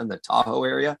Nevada and the Tahoe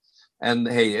area. And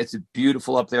hey, it's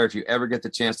beautiful up there. If you ever get the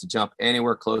chance to jump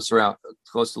anywhere close to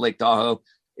Lake Tahoe,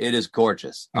 it is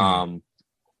gorgeous. Mm-hmm.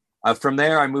 From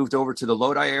there, I moved over to the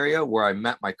Lodi area, where I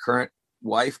met my current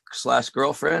wife /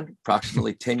 girlfriend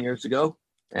approximately 10 years ago.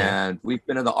 And we've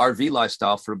been in the RV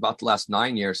lifestyle for about the last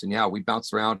 9 years. And yeah, we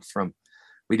bounce around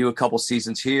we do a couple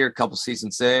seasons here, a couple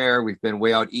seasons there. We've been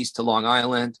way out east to Long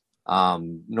Island,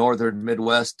 northern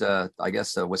Midwest,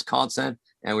 Wisconsin.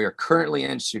 And we are currently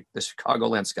in the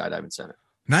Chicagoland Skydiving Center.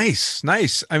 Nice.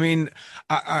 I mean,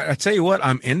 I tell you what,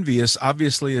 I'm envious.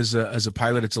 Obviously, as a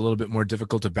pilot, it's a little bit more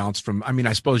difficult to bounce from. I mean,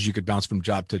 I suppose you could bounce from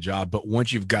job to job, but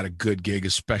once you've got a good gig,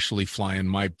 especially flying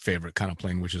my favorite kind of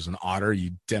plane, which is an Otter,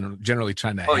 you generally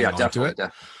trying to hang on to it. Definitely.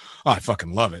 Oh, I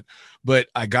fucking love it. But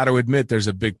I got to admit, there's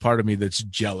a big part of me that's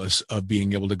jealous of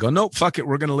being able to go, nope, fuck it,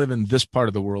 we're going to live in this part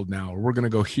of the world now, or we're going to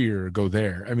go here or go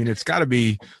there. I mean, it's got to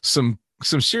be some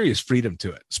serious freedom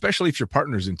to it, especially if your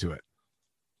partner's into it.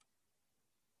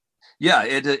 Yeah,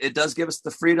 it does give us the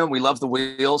freedom. We love the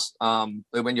wheels.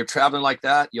 When you're traveling like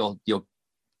that, you'll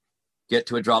get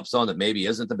to a drop zone that maybe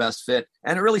isn't the best fit,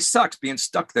 and it really sucks being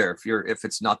stuck there if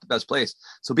it's not the best place.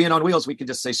 So being on wheels, we can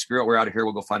just say, screw it, we're out of here.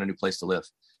 We'll go find a new place to live,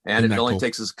 and it only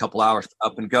takes us a couple hours to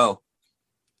up and go.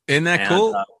 Isn't that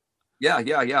cool? Yeah.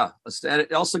 And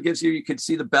it also gives you can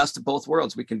see the best of both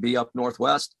worlds. We can be up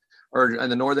northwest or in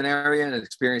the northern area and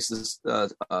experience this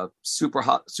super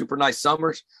hot, super nice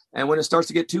summers. And when it starts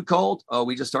to get too cold,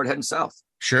 we just start heading south.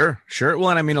 Sure. Well,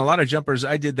 and I mean, a lot of jumpers,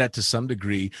 I did that to some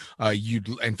degree.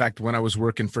 In fact, when I was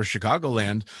working for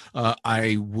Chicagoland,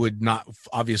 I would not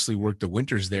obviously work the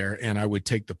winters there, and I would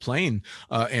take the plane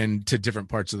and to different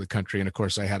parts of the country. And of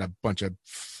course, I had a bunch of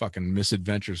fucking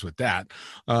misadventures with that.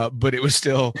 But it was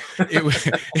still,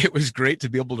 it was great to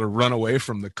be able to run away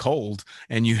from the cold,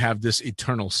 and you have this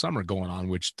eternal summer going on,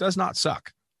 which does not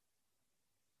suck.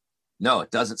 No,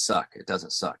 it doesn't suck.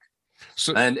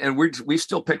 So, and we've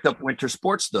still picked up winter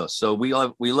sports though. So we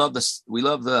love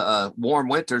the warm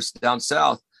winters down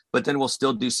south, but then we'll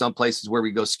still do some places where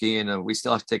we go skiing, and we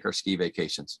still have to take our ski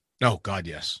vacations. Oh God,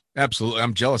 yes, absolutely.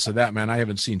 I'm jealous of that, man. I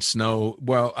haven't seen snow.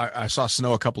 Well, I saw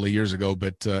snow a couple of years ago,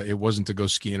 but it wasn't to go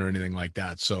skiing or anything like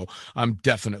that. So I'm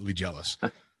definitely jealous.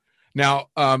 Now,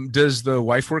 does the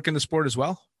wife work in the sport as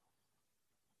well?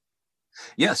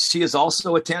 Yes, she is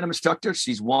also a tandem instructor.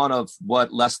 She's one of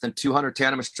less than 200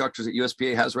 tandem instructors that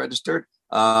USPA has registered.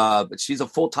 But she's a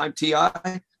full-time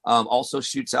TI, also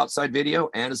shoots outside video,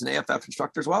 and is an AFF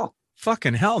instructor as well.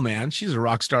 Fucking hell, man. She's a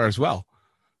rock star as well.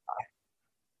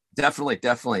 Definitely.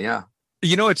 Yeah.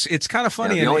 You know, it's kind of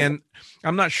funny, and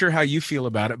I'm not sure how you feel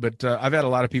about it, but I've had a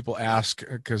lot of people ask,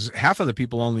 because half of the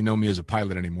people only know me as a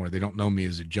pilot anymore. They don't know me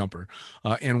as a jumper.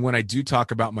 And when I do talk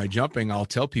about my jumping, I'll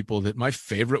tell people that my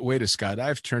favorite way to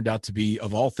skydive turned out to be,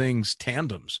 of all things,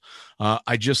 tandems.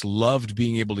 I just loved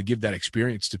being able to give that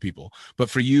experience to people.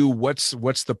 But for you, what's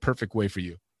the perfect way for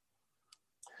you?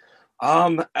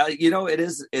 It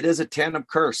is a tandem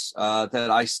curse that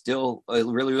I still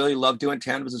really, really love doing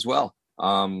tandems as well.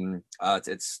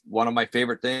 It's one of my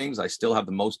favorite things. I still have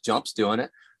the most jumps doing it.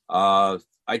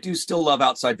 I do still love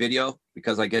outside video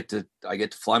because I get to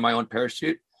fly my own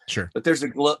parachute. Sure. But there's a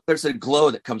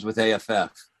glow that comes with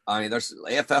AFF. I mean,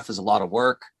 AFF is a lot of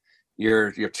work.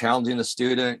 You're challenging the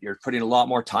student. You're putting a lot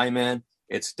more time in.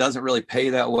 It doesn't really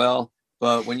pay that well.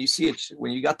 But when you see it,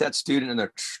 when you got that student and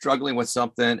they're struggling with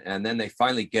something, and then they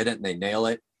finally get it and they nail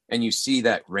it, and you see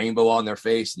that rainbow on their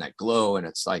face and that glow, and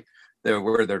it's like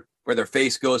where their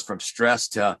face goes from stress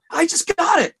to, I just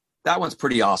got it. That one's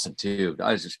pretty awesome too.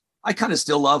 I kind of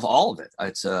still love all of it.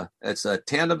 It's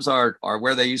tandems are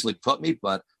where they usually put me,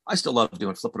 but I still love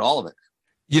flipping all of it.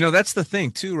 That's the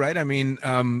thing too, right? I mean,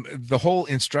 the whole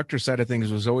instructor side of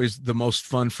things was always the most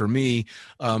fun for me.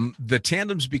 The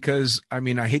tandems, because I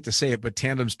mean, I hate to say it, but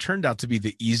tandems turned out to be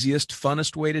the easiest,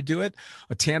 funnest way to do it.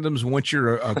 Tandems, once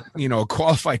you're a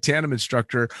qualified tandem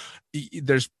instructor,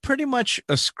 there's pretty much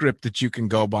a script that you can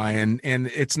go by, and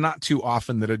it's not too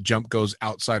often that a jump goes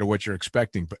outside of what you're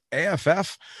expecting. But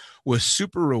AFF was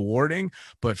super rewarding,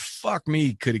 but fuck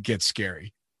me, could it get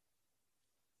scary?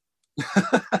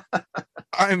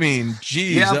 I mean,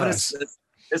 Jesus. Yeah, but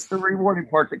it's the rewarding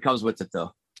part that comes with it,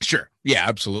 though. Sure. Yeah,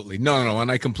 absolutely. No,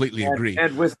 and I completely agree.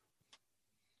 And with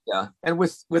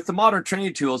the modern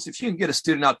training tools, if you can get a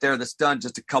student out there that's done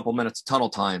just a couple minutes of tunnel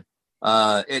time,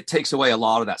 it takes away a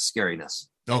lot of that scariness.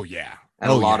 Oh yeah,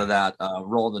 and a lot of that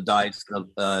rolling the dice,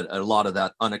 a lot of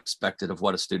that unexpected of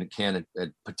what a student can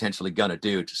and potentially gonna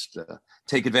do. Just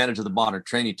take advantage of the modern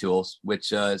training tools,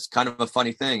 which is kind of a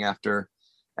funny thing after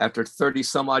 30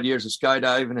 some odd years of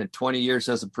skydiving and 20 years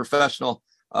as a professional.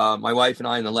 My wife and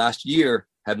I in the last year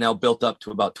have now built up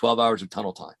to about 12 hours of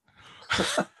tunnel time.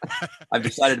 I've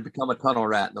decided to become a tunnel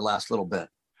rat in the last little bit.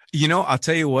 I'll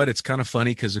tell you what, it's kind of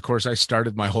funny because, of course, I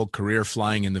started my whole career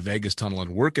flying in the Vegas tunnel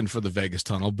and working for the Vegas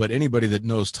tunnel. But anybody that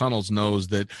knows tunnels knows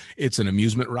that it's an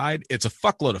amusement ride. It's a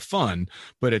fuckload of fun,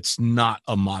 but it's not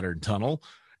a modern tunnel.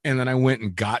 And then I went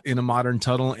and got in a modern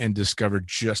tunnel and discovered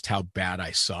just how bad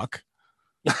I suck.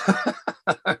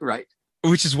 Right.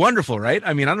 Which is wonderful, right?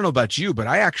 I mean, I don't know about you, but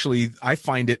I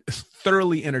find it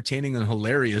thoroughly entertaining and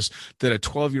hilarious that a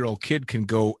 12-year-old kid can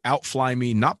go outfly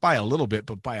me, not by a little bit,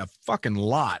 but by a fucking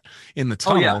lot in the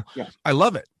tunnel. Yeah. I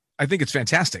love it. I think it's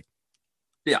fantastic.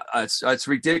 Yeah, it's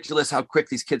ridiculous how quick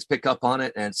these kids pick up on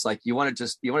it, and it's like you want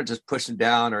to just push them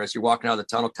down, or as you're walking out of the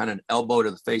tunnel, kind of an elbow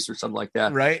to the face or something like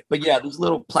that. Right. But yeah, these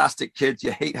little plastic kids,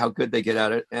 you hate how good they get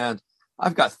at it, and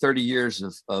I've got 30 years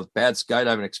of bad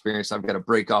skydiving experience. I've got to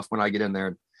break off when I get in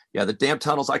there. Yeah, the damn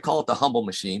tunnels, I call it the humble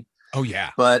machine. Oh,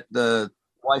 yeah. But the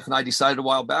wife and I decided a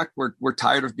while back, we're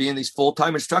tired of being these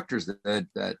full-time instructors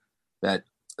that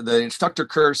the instructor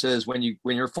curse is when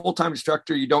you're a full-time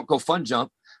instructor, you don't go fun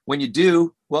jump. When you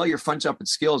do, well, your fun jumping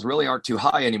skills really aren't too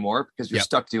high anymore because you're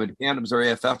stuck doing tandems or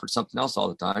AFF or something else all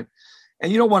the time.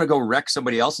 And you don't want to go wreck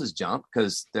somebody else's jump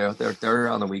because they're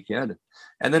on the weekend.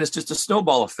 And then it's just a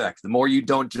snowball effect. The more you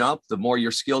don't jump, the more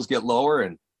your skills get lower,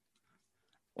 and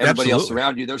everybody else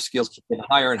around you, their skills keep getting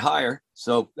higher and higher.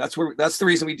 So that's the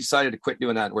reason we decided to quit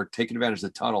doing that. We're taking advantage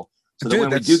of the tunnel so that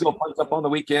when we do go punch up on the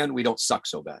weekend, we don't suck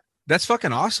so bad. That's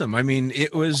fucking awesome. I mean,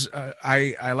 it was,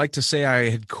 I like to say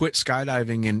I had quit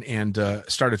skydiving and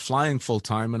started flying full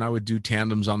time, and I would do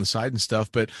tandems on the side and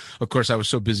stuff. But of course I was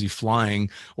so busy flying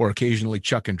or occasionally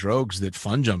chucking drogues that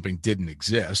fun jumping didn't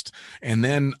exist. And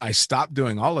then I stopped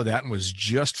doing all of that and was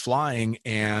just flying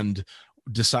and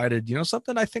decided,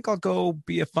 something, I think I'll go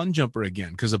be a fun jumper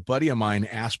again. Cause a buddy of mine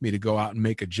asked me to go out and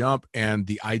make a jump, and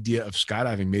the idea of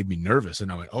skydiving made me nervous.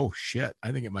 And I went, oh shit,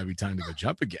 I think it might be time to go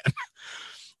jump again.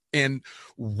 And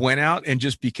went out and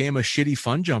just became a shitty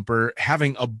fun jumper,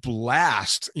 having a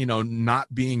blast,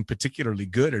 not being particularly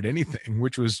good at anything,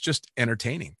 which was just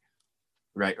entertaining.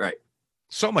 Right.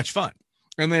 So much fun.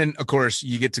 And then, of course,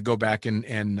 you get to go back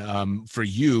and for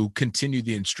you, continue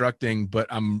the instructing. But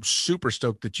I'm super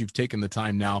stoked that you've taken the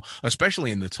time now,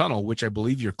 especially in the tunnel, which I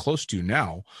believe you're close to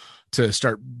now, to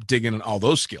start digging in all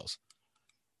those skills.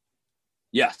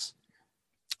 Yes.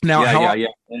 Now, yeah.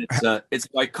 It's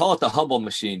I call it the humble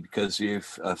machine because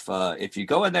if you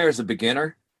go in there as a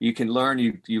beginner, you can learn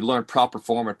you learn proper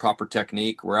form and proper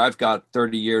technique. Where I've got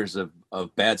 30 years of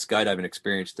bad skydiving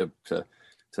experience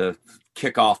to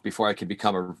kick off before I can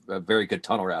become a very good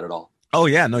tunnel rat at all. Oh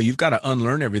yeah, no, you've got to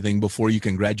unlearn everything before you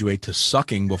can graduate to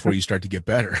sucking before you start to get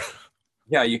better.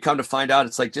 Yeah, you come to find out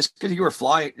it's like just because you were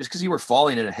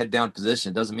falling in a head down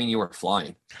position doesn't mean you were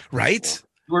flying. Right.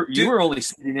 You were only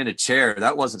sitting in a chair.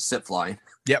 That wasn't sit flying.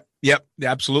 Yep,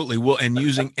 absolutely. Well, and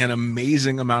using an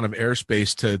amazing amount of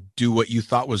airspace to do what you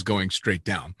thought was going straight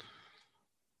down.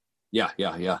 Yeah.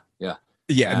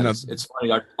 Yeah, no, it's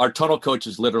funny. Our tunnel coach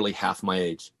is literally half my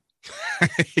age.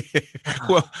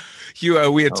 Well,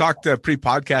 we had talked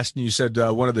pre-podcast, and you said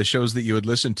one of the shows that you had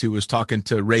listened to was talking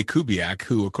to Ray Kubiak,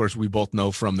 who, of course, we both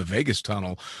know from the Vegas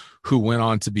tunnel, who went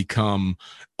on to become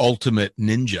ultimate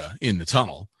ninja in the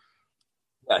tunnel.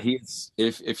 Yeah, he's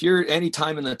if you're any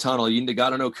time in the tunnel, you got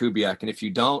to know Kubiak, and if you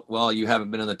don't, well, you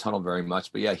haven't been in the tunnel very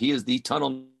much. But yeah, he is the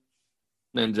tunnel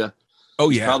ninja. Oh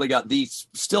he's yeah, probably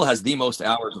still has the most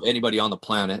hours of anybody on the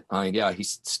planet. I mean, yeah,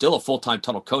 he's still a full-time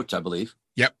tunnel coach, I believe.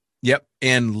 Yep,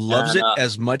 and loves it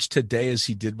as much today as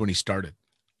he did when he started.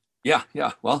 Yeah.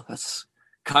 Well, that's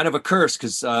kind of a curse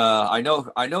because I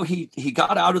know he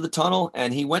got out of the tunnel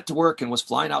and he went to work and was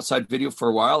flying outside video for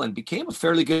a while and became a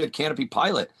fairly good canopy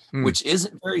pilot, which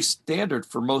isn't very standard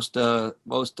for most tunnel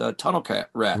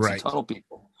rats and tunnel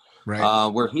people. Right.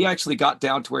 Where he actually got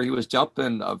down to where he was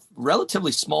jumping a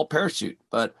relatively small parachute,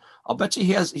 but I'll bet you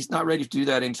he's not ready to do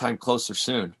that anytime close or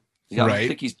soon. I don't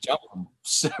think he's jumping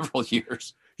several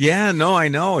years. Yeah, no, I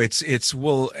know. It's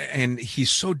well, and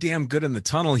he's so damn good in the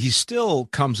tunnel. He still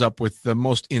comes up with the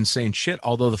most insane shit.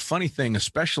 Although the funny thing,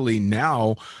 especially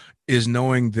now, is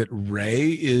knowing that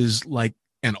Ray is like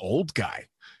an old guy.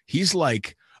 He's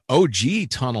like OG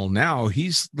tunnel now.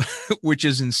 He's which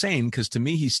is insane because to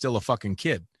me, he's still a fucking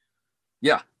kid.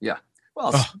 Yeah.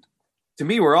 Well, to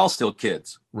me, we're all still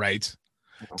kids. Right.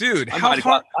 Dude, I might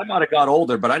have got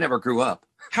older, but I never grew up.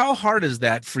 How hard is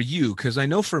that for you? Because I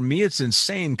know for me, it's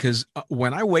insane because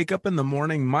when I wake up in the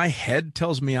morning, my head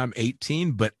tells me I'm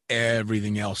 18, but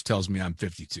everything else tells me I'm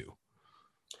 52.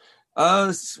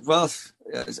 Well,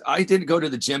 I didn't go to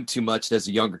the gym too much as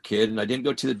a younger kid, and I didn't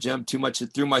go to the gym too much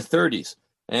through my 30s.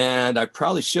 And I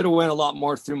probably should have went a lot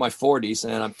more through my 40s.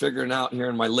 And I'm figuring out here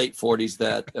in my late 40s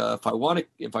that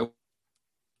if I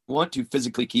want to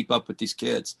physically keep up with these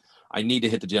kids, I need to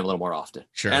hit the gym a little more often.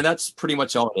 Sure. And that's pretty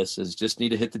much all it is just need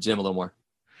to hit the gym a little more.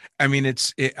 I mean,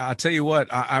 I'll tell you what,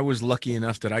 I was lucky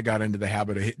enough that I got into the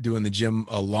habit of doing the gym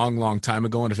a long, long time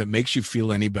ago. And if it makes you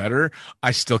feel any better,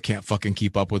 I still can't fucking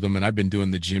keep up with them. And I've been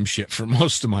doing the gym shit for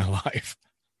most of my life.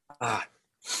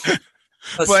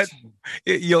 But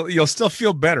you'll still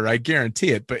feel better. I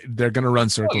guarantee it, but they're going to run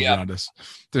circles around us.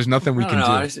 There's nothing we can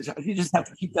do. You just have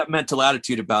to keep that mental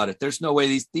attitude about it. There's no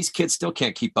way these kids still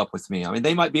can't keep up with me. I mean,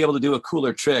 they might be able to do a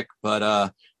cooler trick,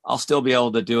 but I'll still be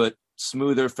able to do it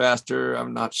smoother, faster.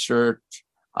 I'm not sure.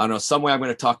 I don't know. Some way I'm going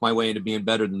to talk my way into being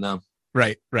better than them.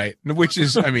 Right. Which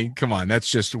is, I mean, come on. That's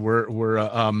just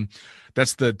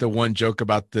that's the one joke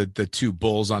about the two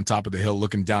bulls on top of the hill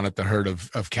looking down at the herd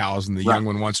of cows, and the young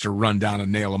one wants to run down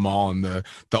and nail them all, and the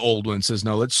old one says,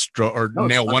 "No, let's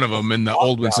nail one of them," and the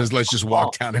old one says, "Let's just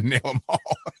walk down and nail them all."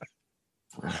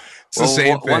 It's the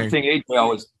same thing.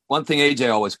 One thing AJ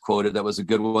always quoted that was a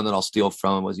good one that I'll steal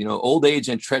from was, old age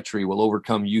and treachery will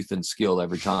overcome youth and skill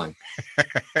every time.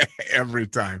 Every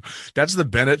time. That's the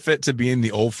benefit to being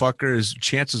the old fucker is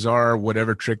chances are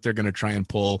whatever trick they're going to try and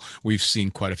pull, we've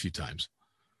seen quite a few times.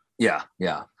 Yeah.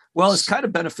 Well, it's kind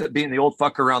of benefit being the old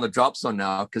fucker around the drop zone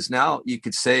now, because now you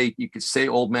could say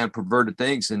old man perverted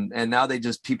things, and now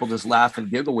people just laugh and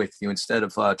giggle with you instead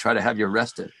of try to have you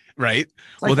arrested. Right.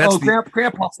 Like, well, that's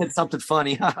Grandpa said something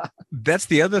funny. That's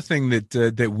the other thing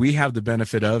that we have the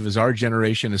benefit of is our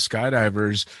generation of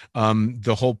skydivers.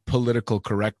 The whole political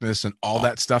correctness and all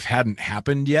that stuff hadn't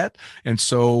happened yet. And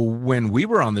so when we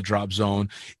were on the drop zone,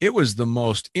 it was the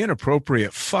most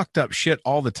inappropriate, fucked up shit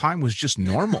all the time was just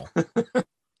normal.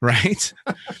 Right.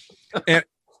 And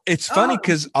it's funny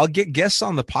because I'll get guests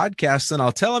on the podcast and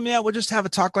I'll tell them, yeah, we'll just have a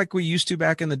talk like we used to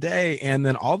back in the day. And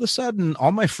then all of a sudden,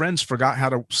 all my friends forgot how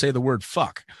to say the word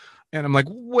fuck. And I'm like,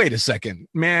 wait a second,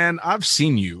 man, I've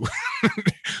seen you.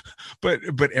 but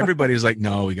everybody's like,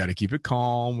 no, we got to keep it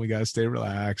calm. We got to stay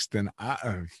relaxed. And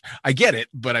I get it,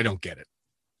 but I don't get it.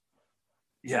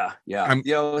 Yeah.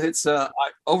 It's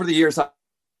over the years,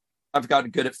 I've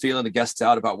gotten good at feeling the guests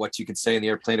out about what you can say in the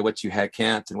airplane and what you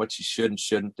can't and what you should and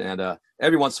shouldn't. And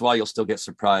every once in a while, you'll still get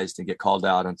surprised and get called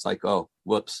out. And it's like, oh,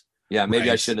 whoops. Yeah, maybe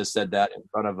I shouldn't have said that in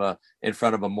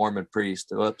front of a Mormon priest.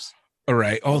 Whoops. All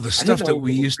right. Oh, the stuff that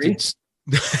we used to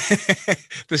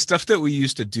the stuff that we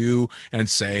used to do and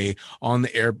say on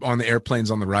the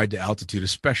airplanes on the ride to altitude,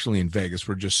 especially in Vegas,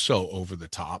 were just so over the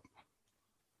top.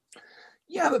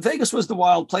 Yeah, but Vegas was the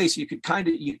wild place. You could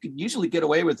usually get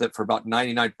away with it for about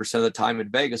 99% of the time in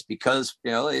Vegas because,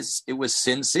 it was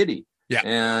Sin City. Yeah.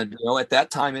 And, at that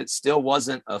time, it still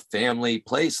wasn't a family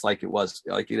place like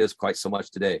it is quite so much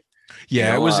today.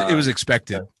 Yeah, it was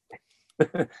expected.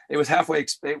 It was halfway,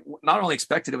 not only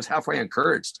expected, it was halfway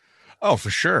encouraged. Oh, for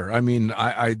sure. I mean,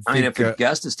 I think, if a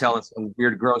guest is telling some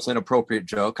weird, gross, inappropriate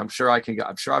joke, I'm sure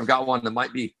I've got one that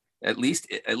might be at least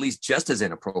just as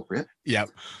inappropriate. Yeah.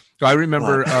 So I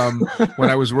remember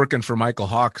when I was working for Michael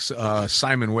Hawks,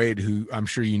 Simon Wade, who I'm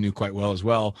sure you knew quite well as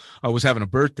well, was having a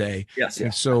birthday. Yes. Yeah.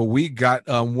 And so we got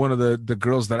one of the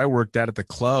girls that I worked at the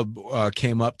club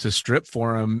came up to strip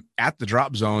for him at the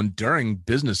drop zone during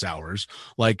business hours,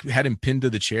 like had him pinned to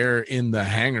the chair in the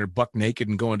hangar, buck naked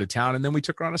and going to town. And then we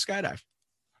took her on a skydive.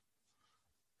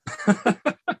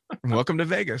 Welcome to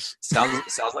Vegas. Sounds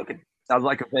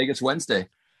like a Vegas Wednesday.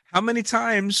 How many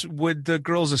times would the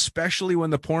girls, especially when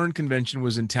the porn convention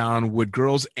was in town, would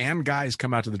girls and guys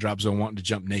come out to the drop zone wanting to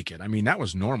jump naked? I mean, that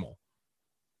was normal.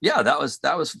 Yeah, that was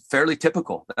fairly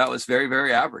typical. That was very,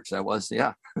 very average. That was,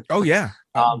 yeah. Oh yeah.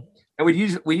 And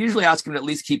we usually ask him to at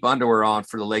least keep underwear on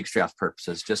for the leg strap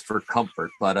purposes, just for comfort.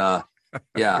 But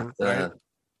yeah. Right.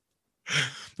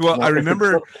 Well, I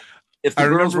remember. If the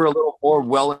girls were a little more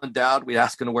well endowed, we'd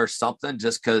ask them to wear something,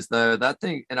 just because that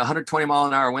thing in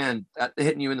 120-mile-an-hour wind,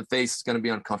 hitting you in the face is going to be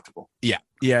uncomfortable. Yeah,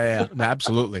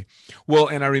 absolutely. Well,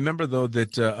 and I remember though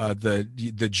that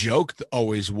the joke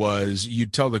always was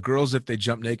you'd tell the girls if they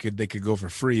jump naked they could go for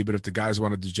free, but if the guys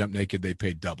wanted to jump naked they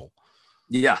paid double.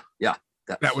 Yeah.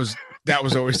 That was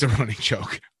always the running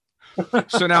joke.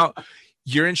 So now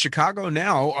you're in Chicago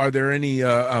now. Are there any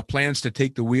plans to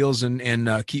take the wheels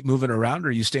and keep moving around, or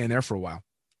are you staying there for a while?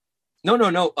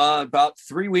 No. About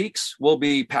 3 weeks, we'll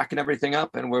be packing everything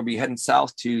up and we'll be heading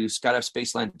south to Skydive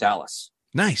Spaceland Dallas.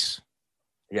 Nice.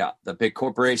 Yeah, the big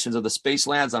corporations of the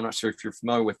Spacelands. I'm not sure if you're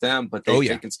familiar with them, but they've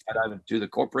taken skydiving to the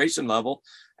corporation level,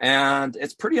 and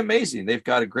it's pretty amazing. They've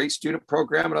got a great student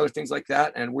program and other things like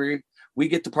that, and we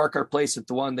get to park our place at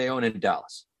the one they own in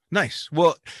Dallas. Nice.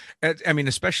 Well, I mean,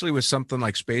 especially with something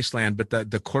like Spaceland, but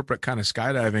the corporate kind of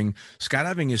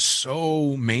skydiving is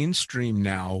so mainstream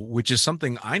now, which is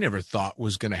something I never thought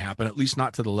was going to happen, at least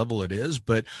not to the level it is.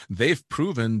 But they've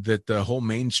proven that the whole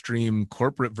mainstream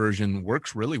corporate version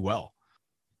works really well.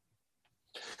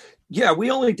 Yeah, we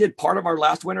only did part of our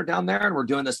last winter down there, and we're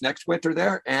doing this next winter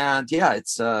there. And yeah,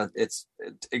 it's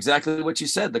exactly what you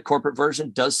said. The corporate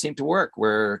version does seem to work.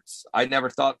 Where I never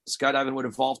thought skydiving would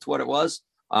evolve to what it was.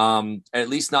 At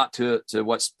least not to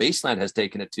what Spaceland has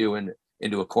taken it to and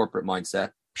into a corporate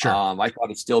mindset. Sure. I thought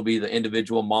it'd still be the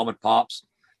individual mom and pops,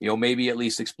 maybe at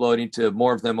least exploding to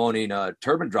more of them owning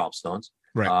turbine drop zones.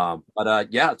 Right.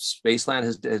 But yeah, Spaceland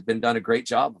has been done a great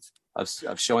job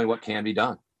of showing what can be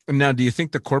done. Now, do you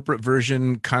think the corporate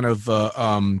version kind of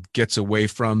gets away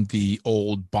from the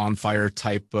old bonfire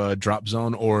type drop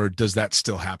zone, or does that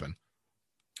still happen?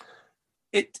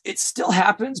 It still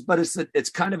happens, but it's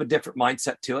kind of a different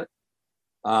mindset to it.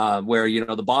 Where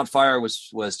the bonfire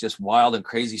was just wild and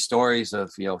crazy stories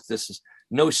of this is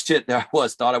no shit. There I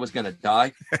thought I was going to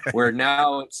die. Where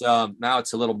now it's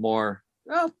a little more.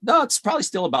 Well, no, it's probably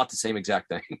still about the same exact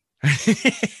thing.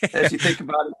 As you think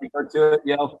about it, you go to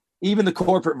it, even the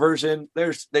corporate version,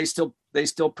 they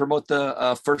still promote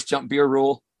the first jump beer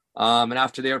rule. And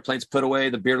after the airplane's put away,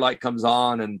 the beer light comes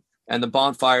on, and the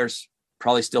bonfire's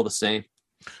probably still the same.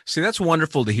 See, that's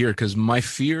wonderful to hear, because my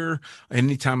fear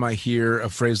anytime I hear a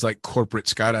phrase like corporate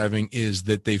skydiving is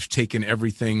that they've taken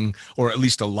everything, or at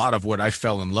least a lot of what I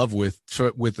fell in love with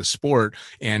the sport,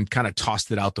 and kind of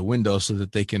tossed it out the window so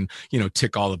that they can,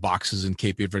 tick all the boxes and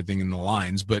keep everything in the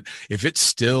lines. But if it's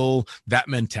still that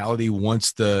mentality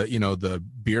once the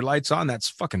beer light's on, that's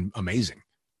fucking amazing.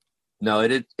 No,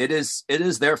 it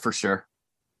is there for sure.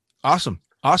 Awesome.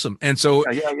 And so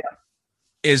yeah.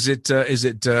 Is it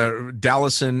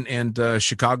Dallas and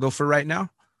Chicago for right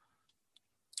now?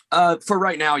 For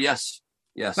right now, yes.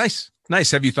 Nice.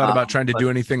 Have you thought about trying to do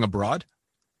anything abroad?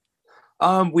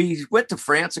 We went to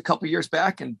France a couple years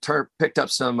back and picked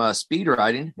up some speed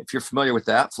riding. If you're familiar with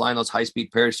that, flying those high-speed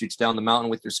parachutes down the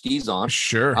mountain with your skis on.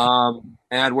 Sure.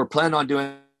 And we're planning on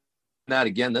doing that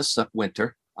again this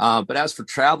winter. But as for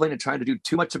traveling and trying to do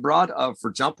too much abroad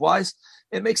for jump-wise,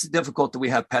 it makes it difficult that we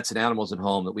have pets and animals at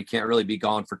home, that we can't really be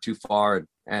gone for too far,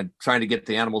 and trying to get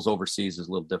the animals overseas is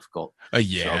a little difficult.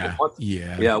 Yeah.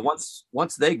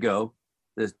 Once they go,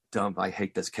 this dumb, I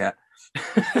hate this cat.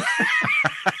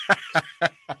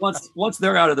 Once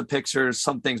they're out of the picture,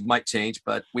 some things might change,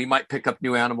 but we might pick up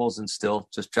new animals and still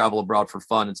just travel abroad for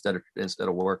fun instead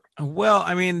of work. Well,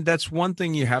 I mean, that's one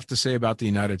thing you have to say about the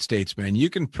United States, man. You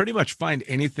can pretty much find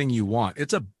anything you want.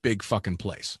 It's a big fucking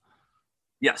place.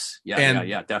 Yes. Yeah,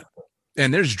 definitely.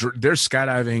 And there's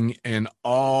skydiving in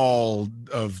all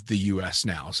of the U.S.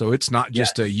 now. So it's not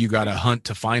just you got to hunt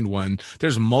to find one.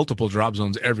 There's multiple drop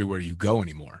zones everywhere you go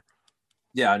anymore.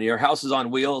 Yeah, and your house is on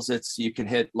wheels. You can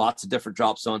hit lots of different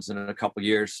drop zones in a couple of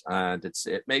years, and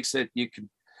it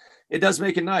does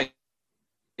make it nice.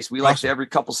 We like to every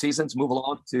couple seasons move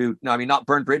along to, not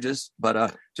burn bridges,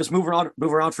 but just move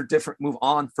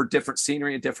on for different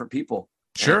scenery and different people.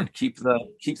 Sure. And keep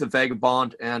the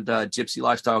vagabond and gypsy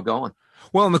lifestyle going.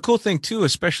 Well, and the cool thing too,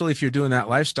 especially if you're doing that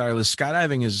lifestyle, is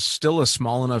skydiving is still a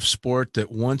small enough sport that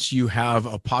once you have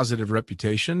a positive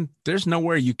reputation, there's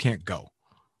nowhere you can't go.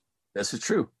 This is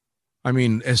true. I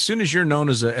mean, as soon as you're known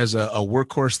as a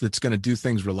workhorse that's going to do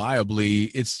things reliably,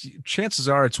 chances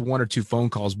are it's one or two phone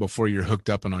calls before you're hooked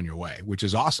up and on your way, which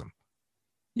is awesome.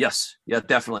 Yes. Yeah,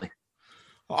 definitely.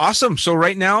 Awesome. So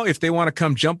right now, if they want to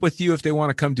come jump with you, if they want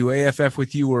to come do AFF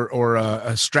with you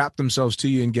or strap themselves to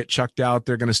you and get chucked out,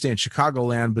 they're going to stay in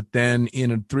Chicagoland. But then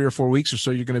in 3 or 4 weeks or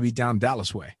so, you're going to be down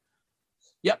Dallas way.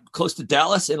 Yep, close to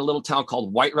Dallas in a little town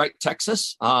called Whitewright,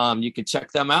 Texas. You can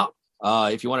check them out.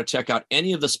 If you want to check out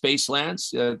any of the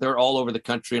Spacelands, they're all over the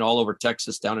country and all over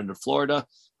Texas down into Florida.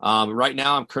 Right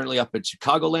now, I'm currently up at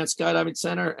Chicagoland Skydiving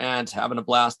Center and having a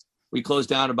blast. We close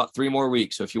down in about 3 more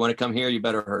weeks. So if you want to come here, you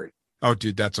better hurry. Oh,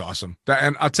 dude, that's awesome.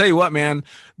 And I'll tell you what, man,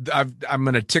 I'm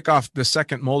going to tick off the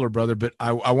second molar, brother, but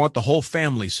I want the whole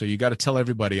family. So you got to tell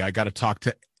everybody. I got to talk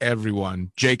to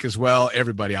everyone, Jake as well,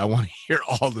 everybody. I want to hear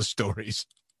all the stories.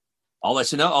 I'll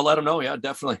let you know. I'll let them know. Yeah,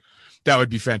 definitely. That would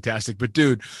be fantastic. But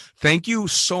dude, thank you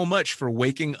so much for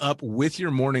waking up with your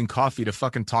morning coffee to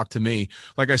fucking talk to me.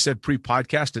 Like I said,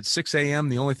 pre-podcast at 6 a.m.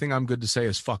 The only thing I'm good to say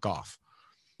is fuck off.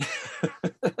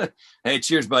 Hey,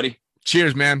 cheers, buddy.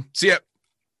 Cheers, man. See ya.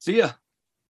 See ya.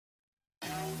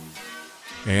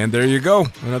 And there you go.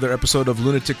 Another episode of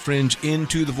Lunatic Fringe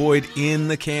Into the Void in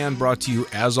the can, brought to you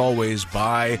as always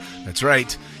by, that's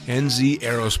right, NZ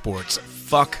Aerosports.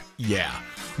 Fuck yeah.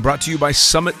 Brought to you by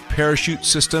Summit Parachute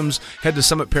Systems. Head to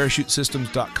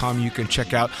summitparachutesystems.com. You can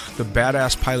check out the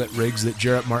badass pilot rigs that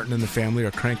Jarrett Martin and the family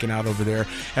are cranking out over there,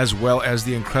 as well as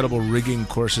the incredible rigging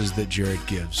courses that Jarrett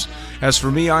gives. As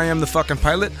for me, I am the fucking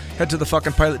pilot. Head to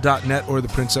thefuckingpilot.net or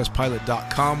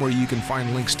theprincesspilot.com, where you can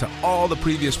find links to all the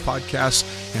previous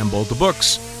podcasts and both the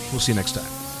books. We'll see you next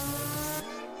time.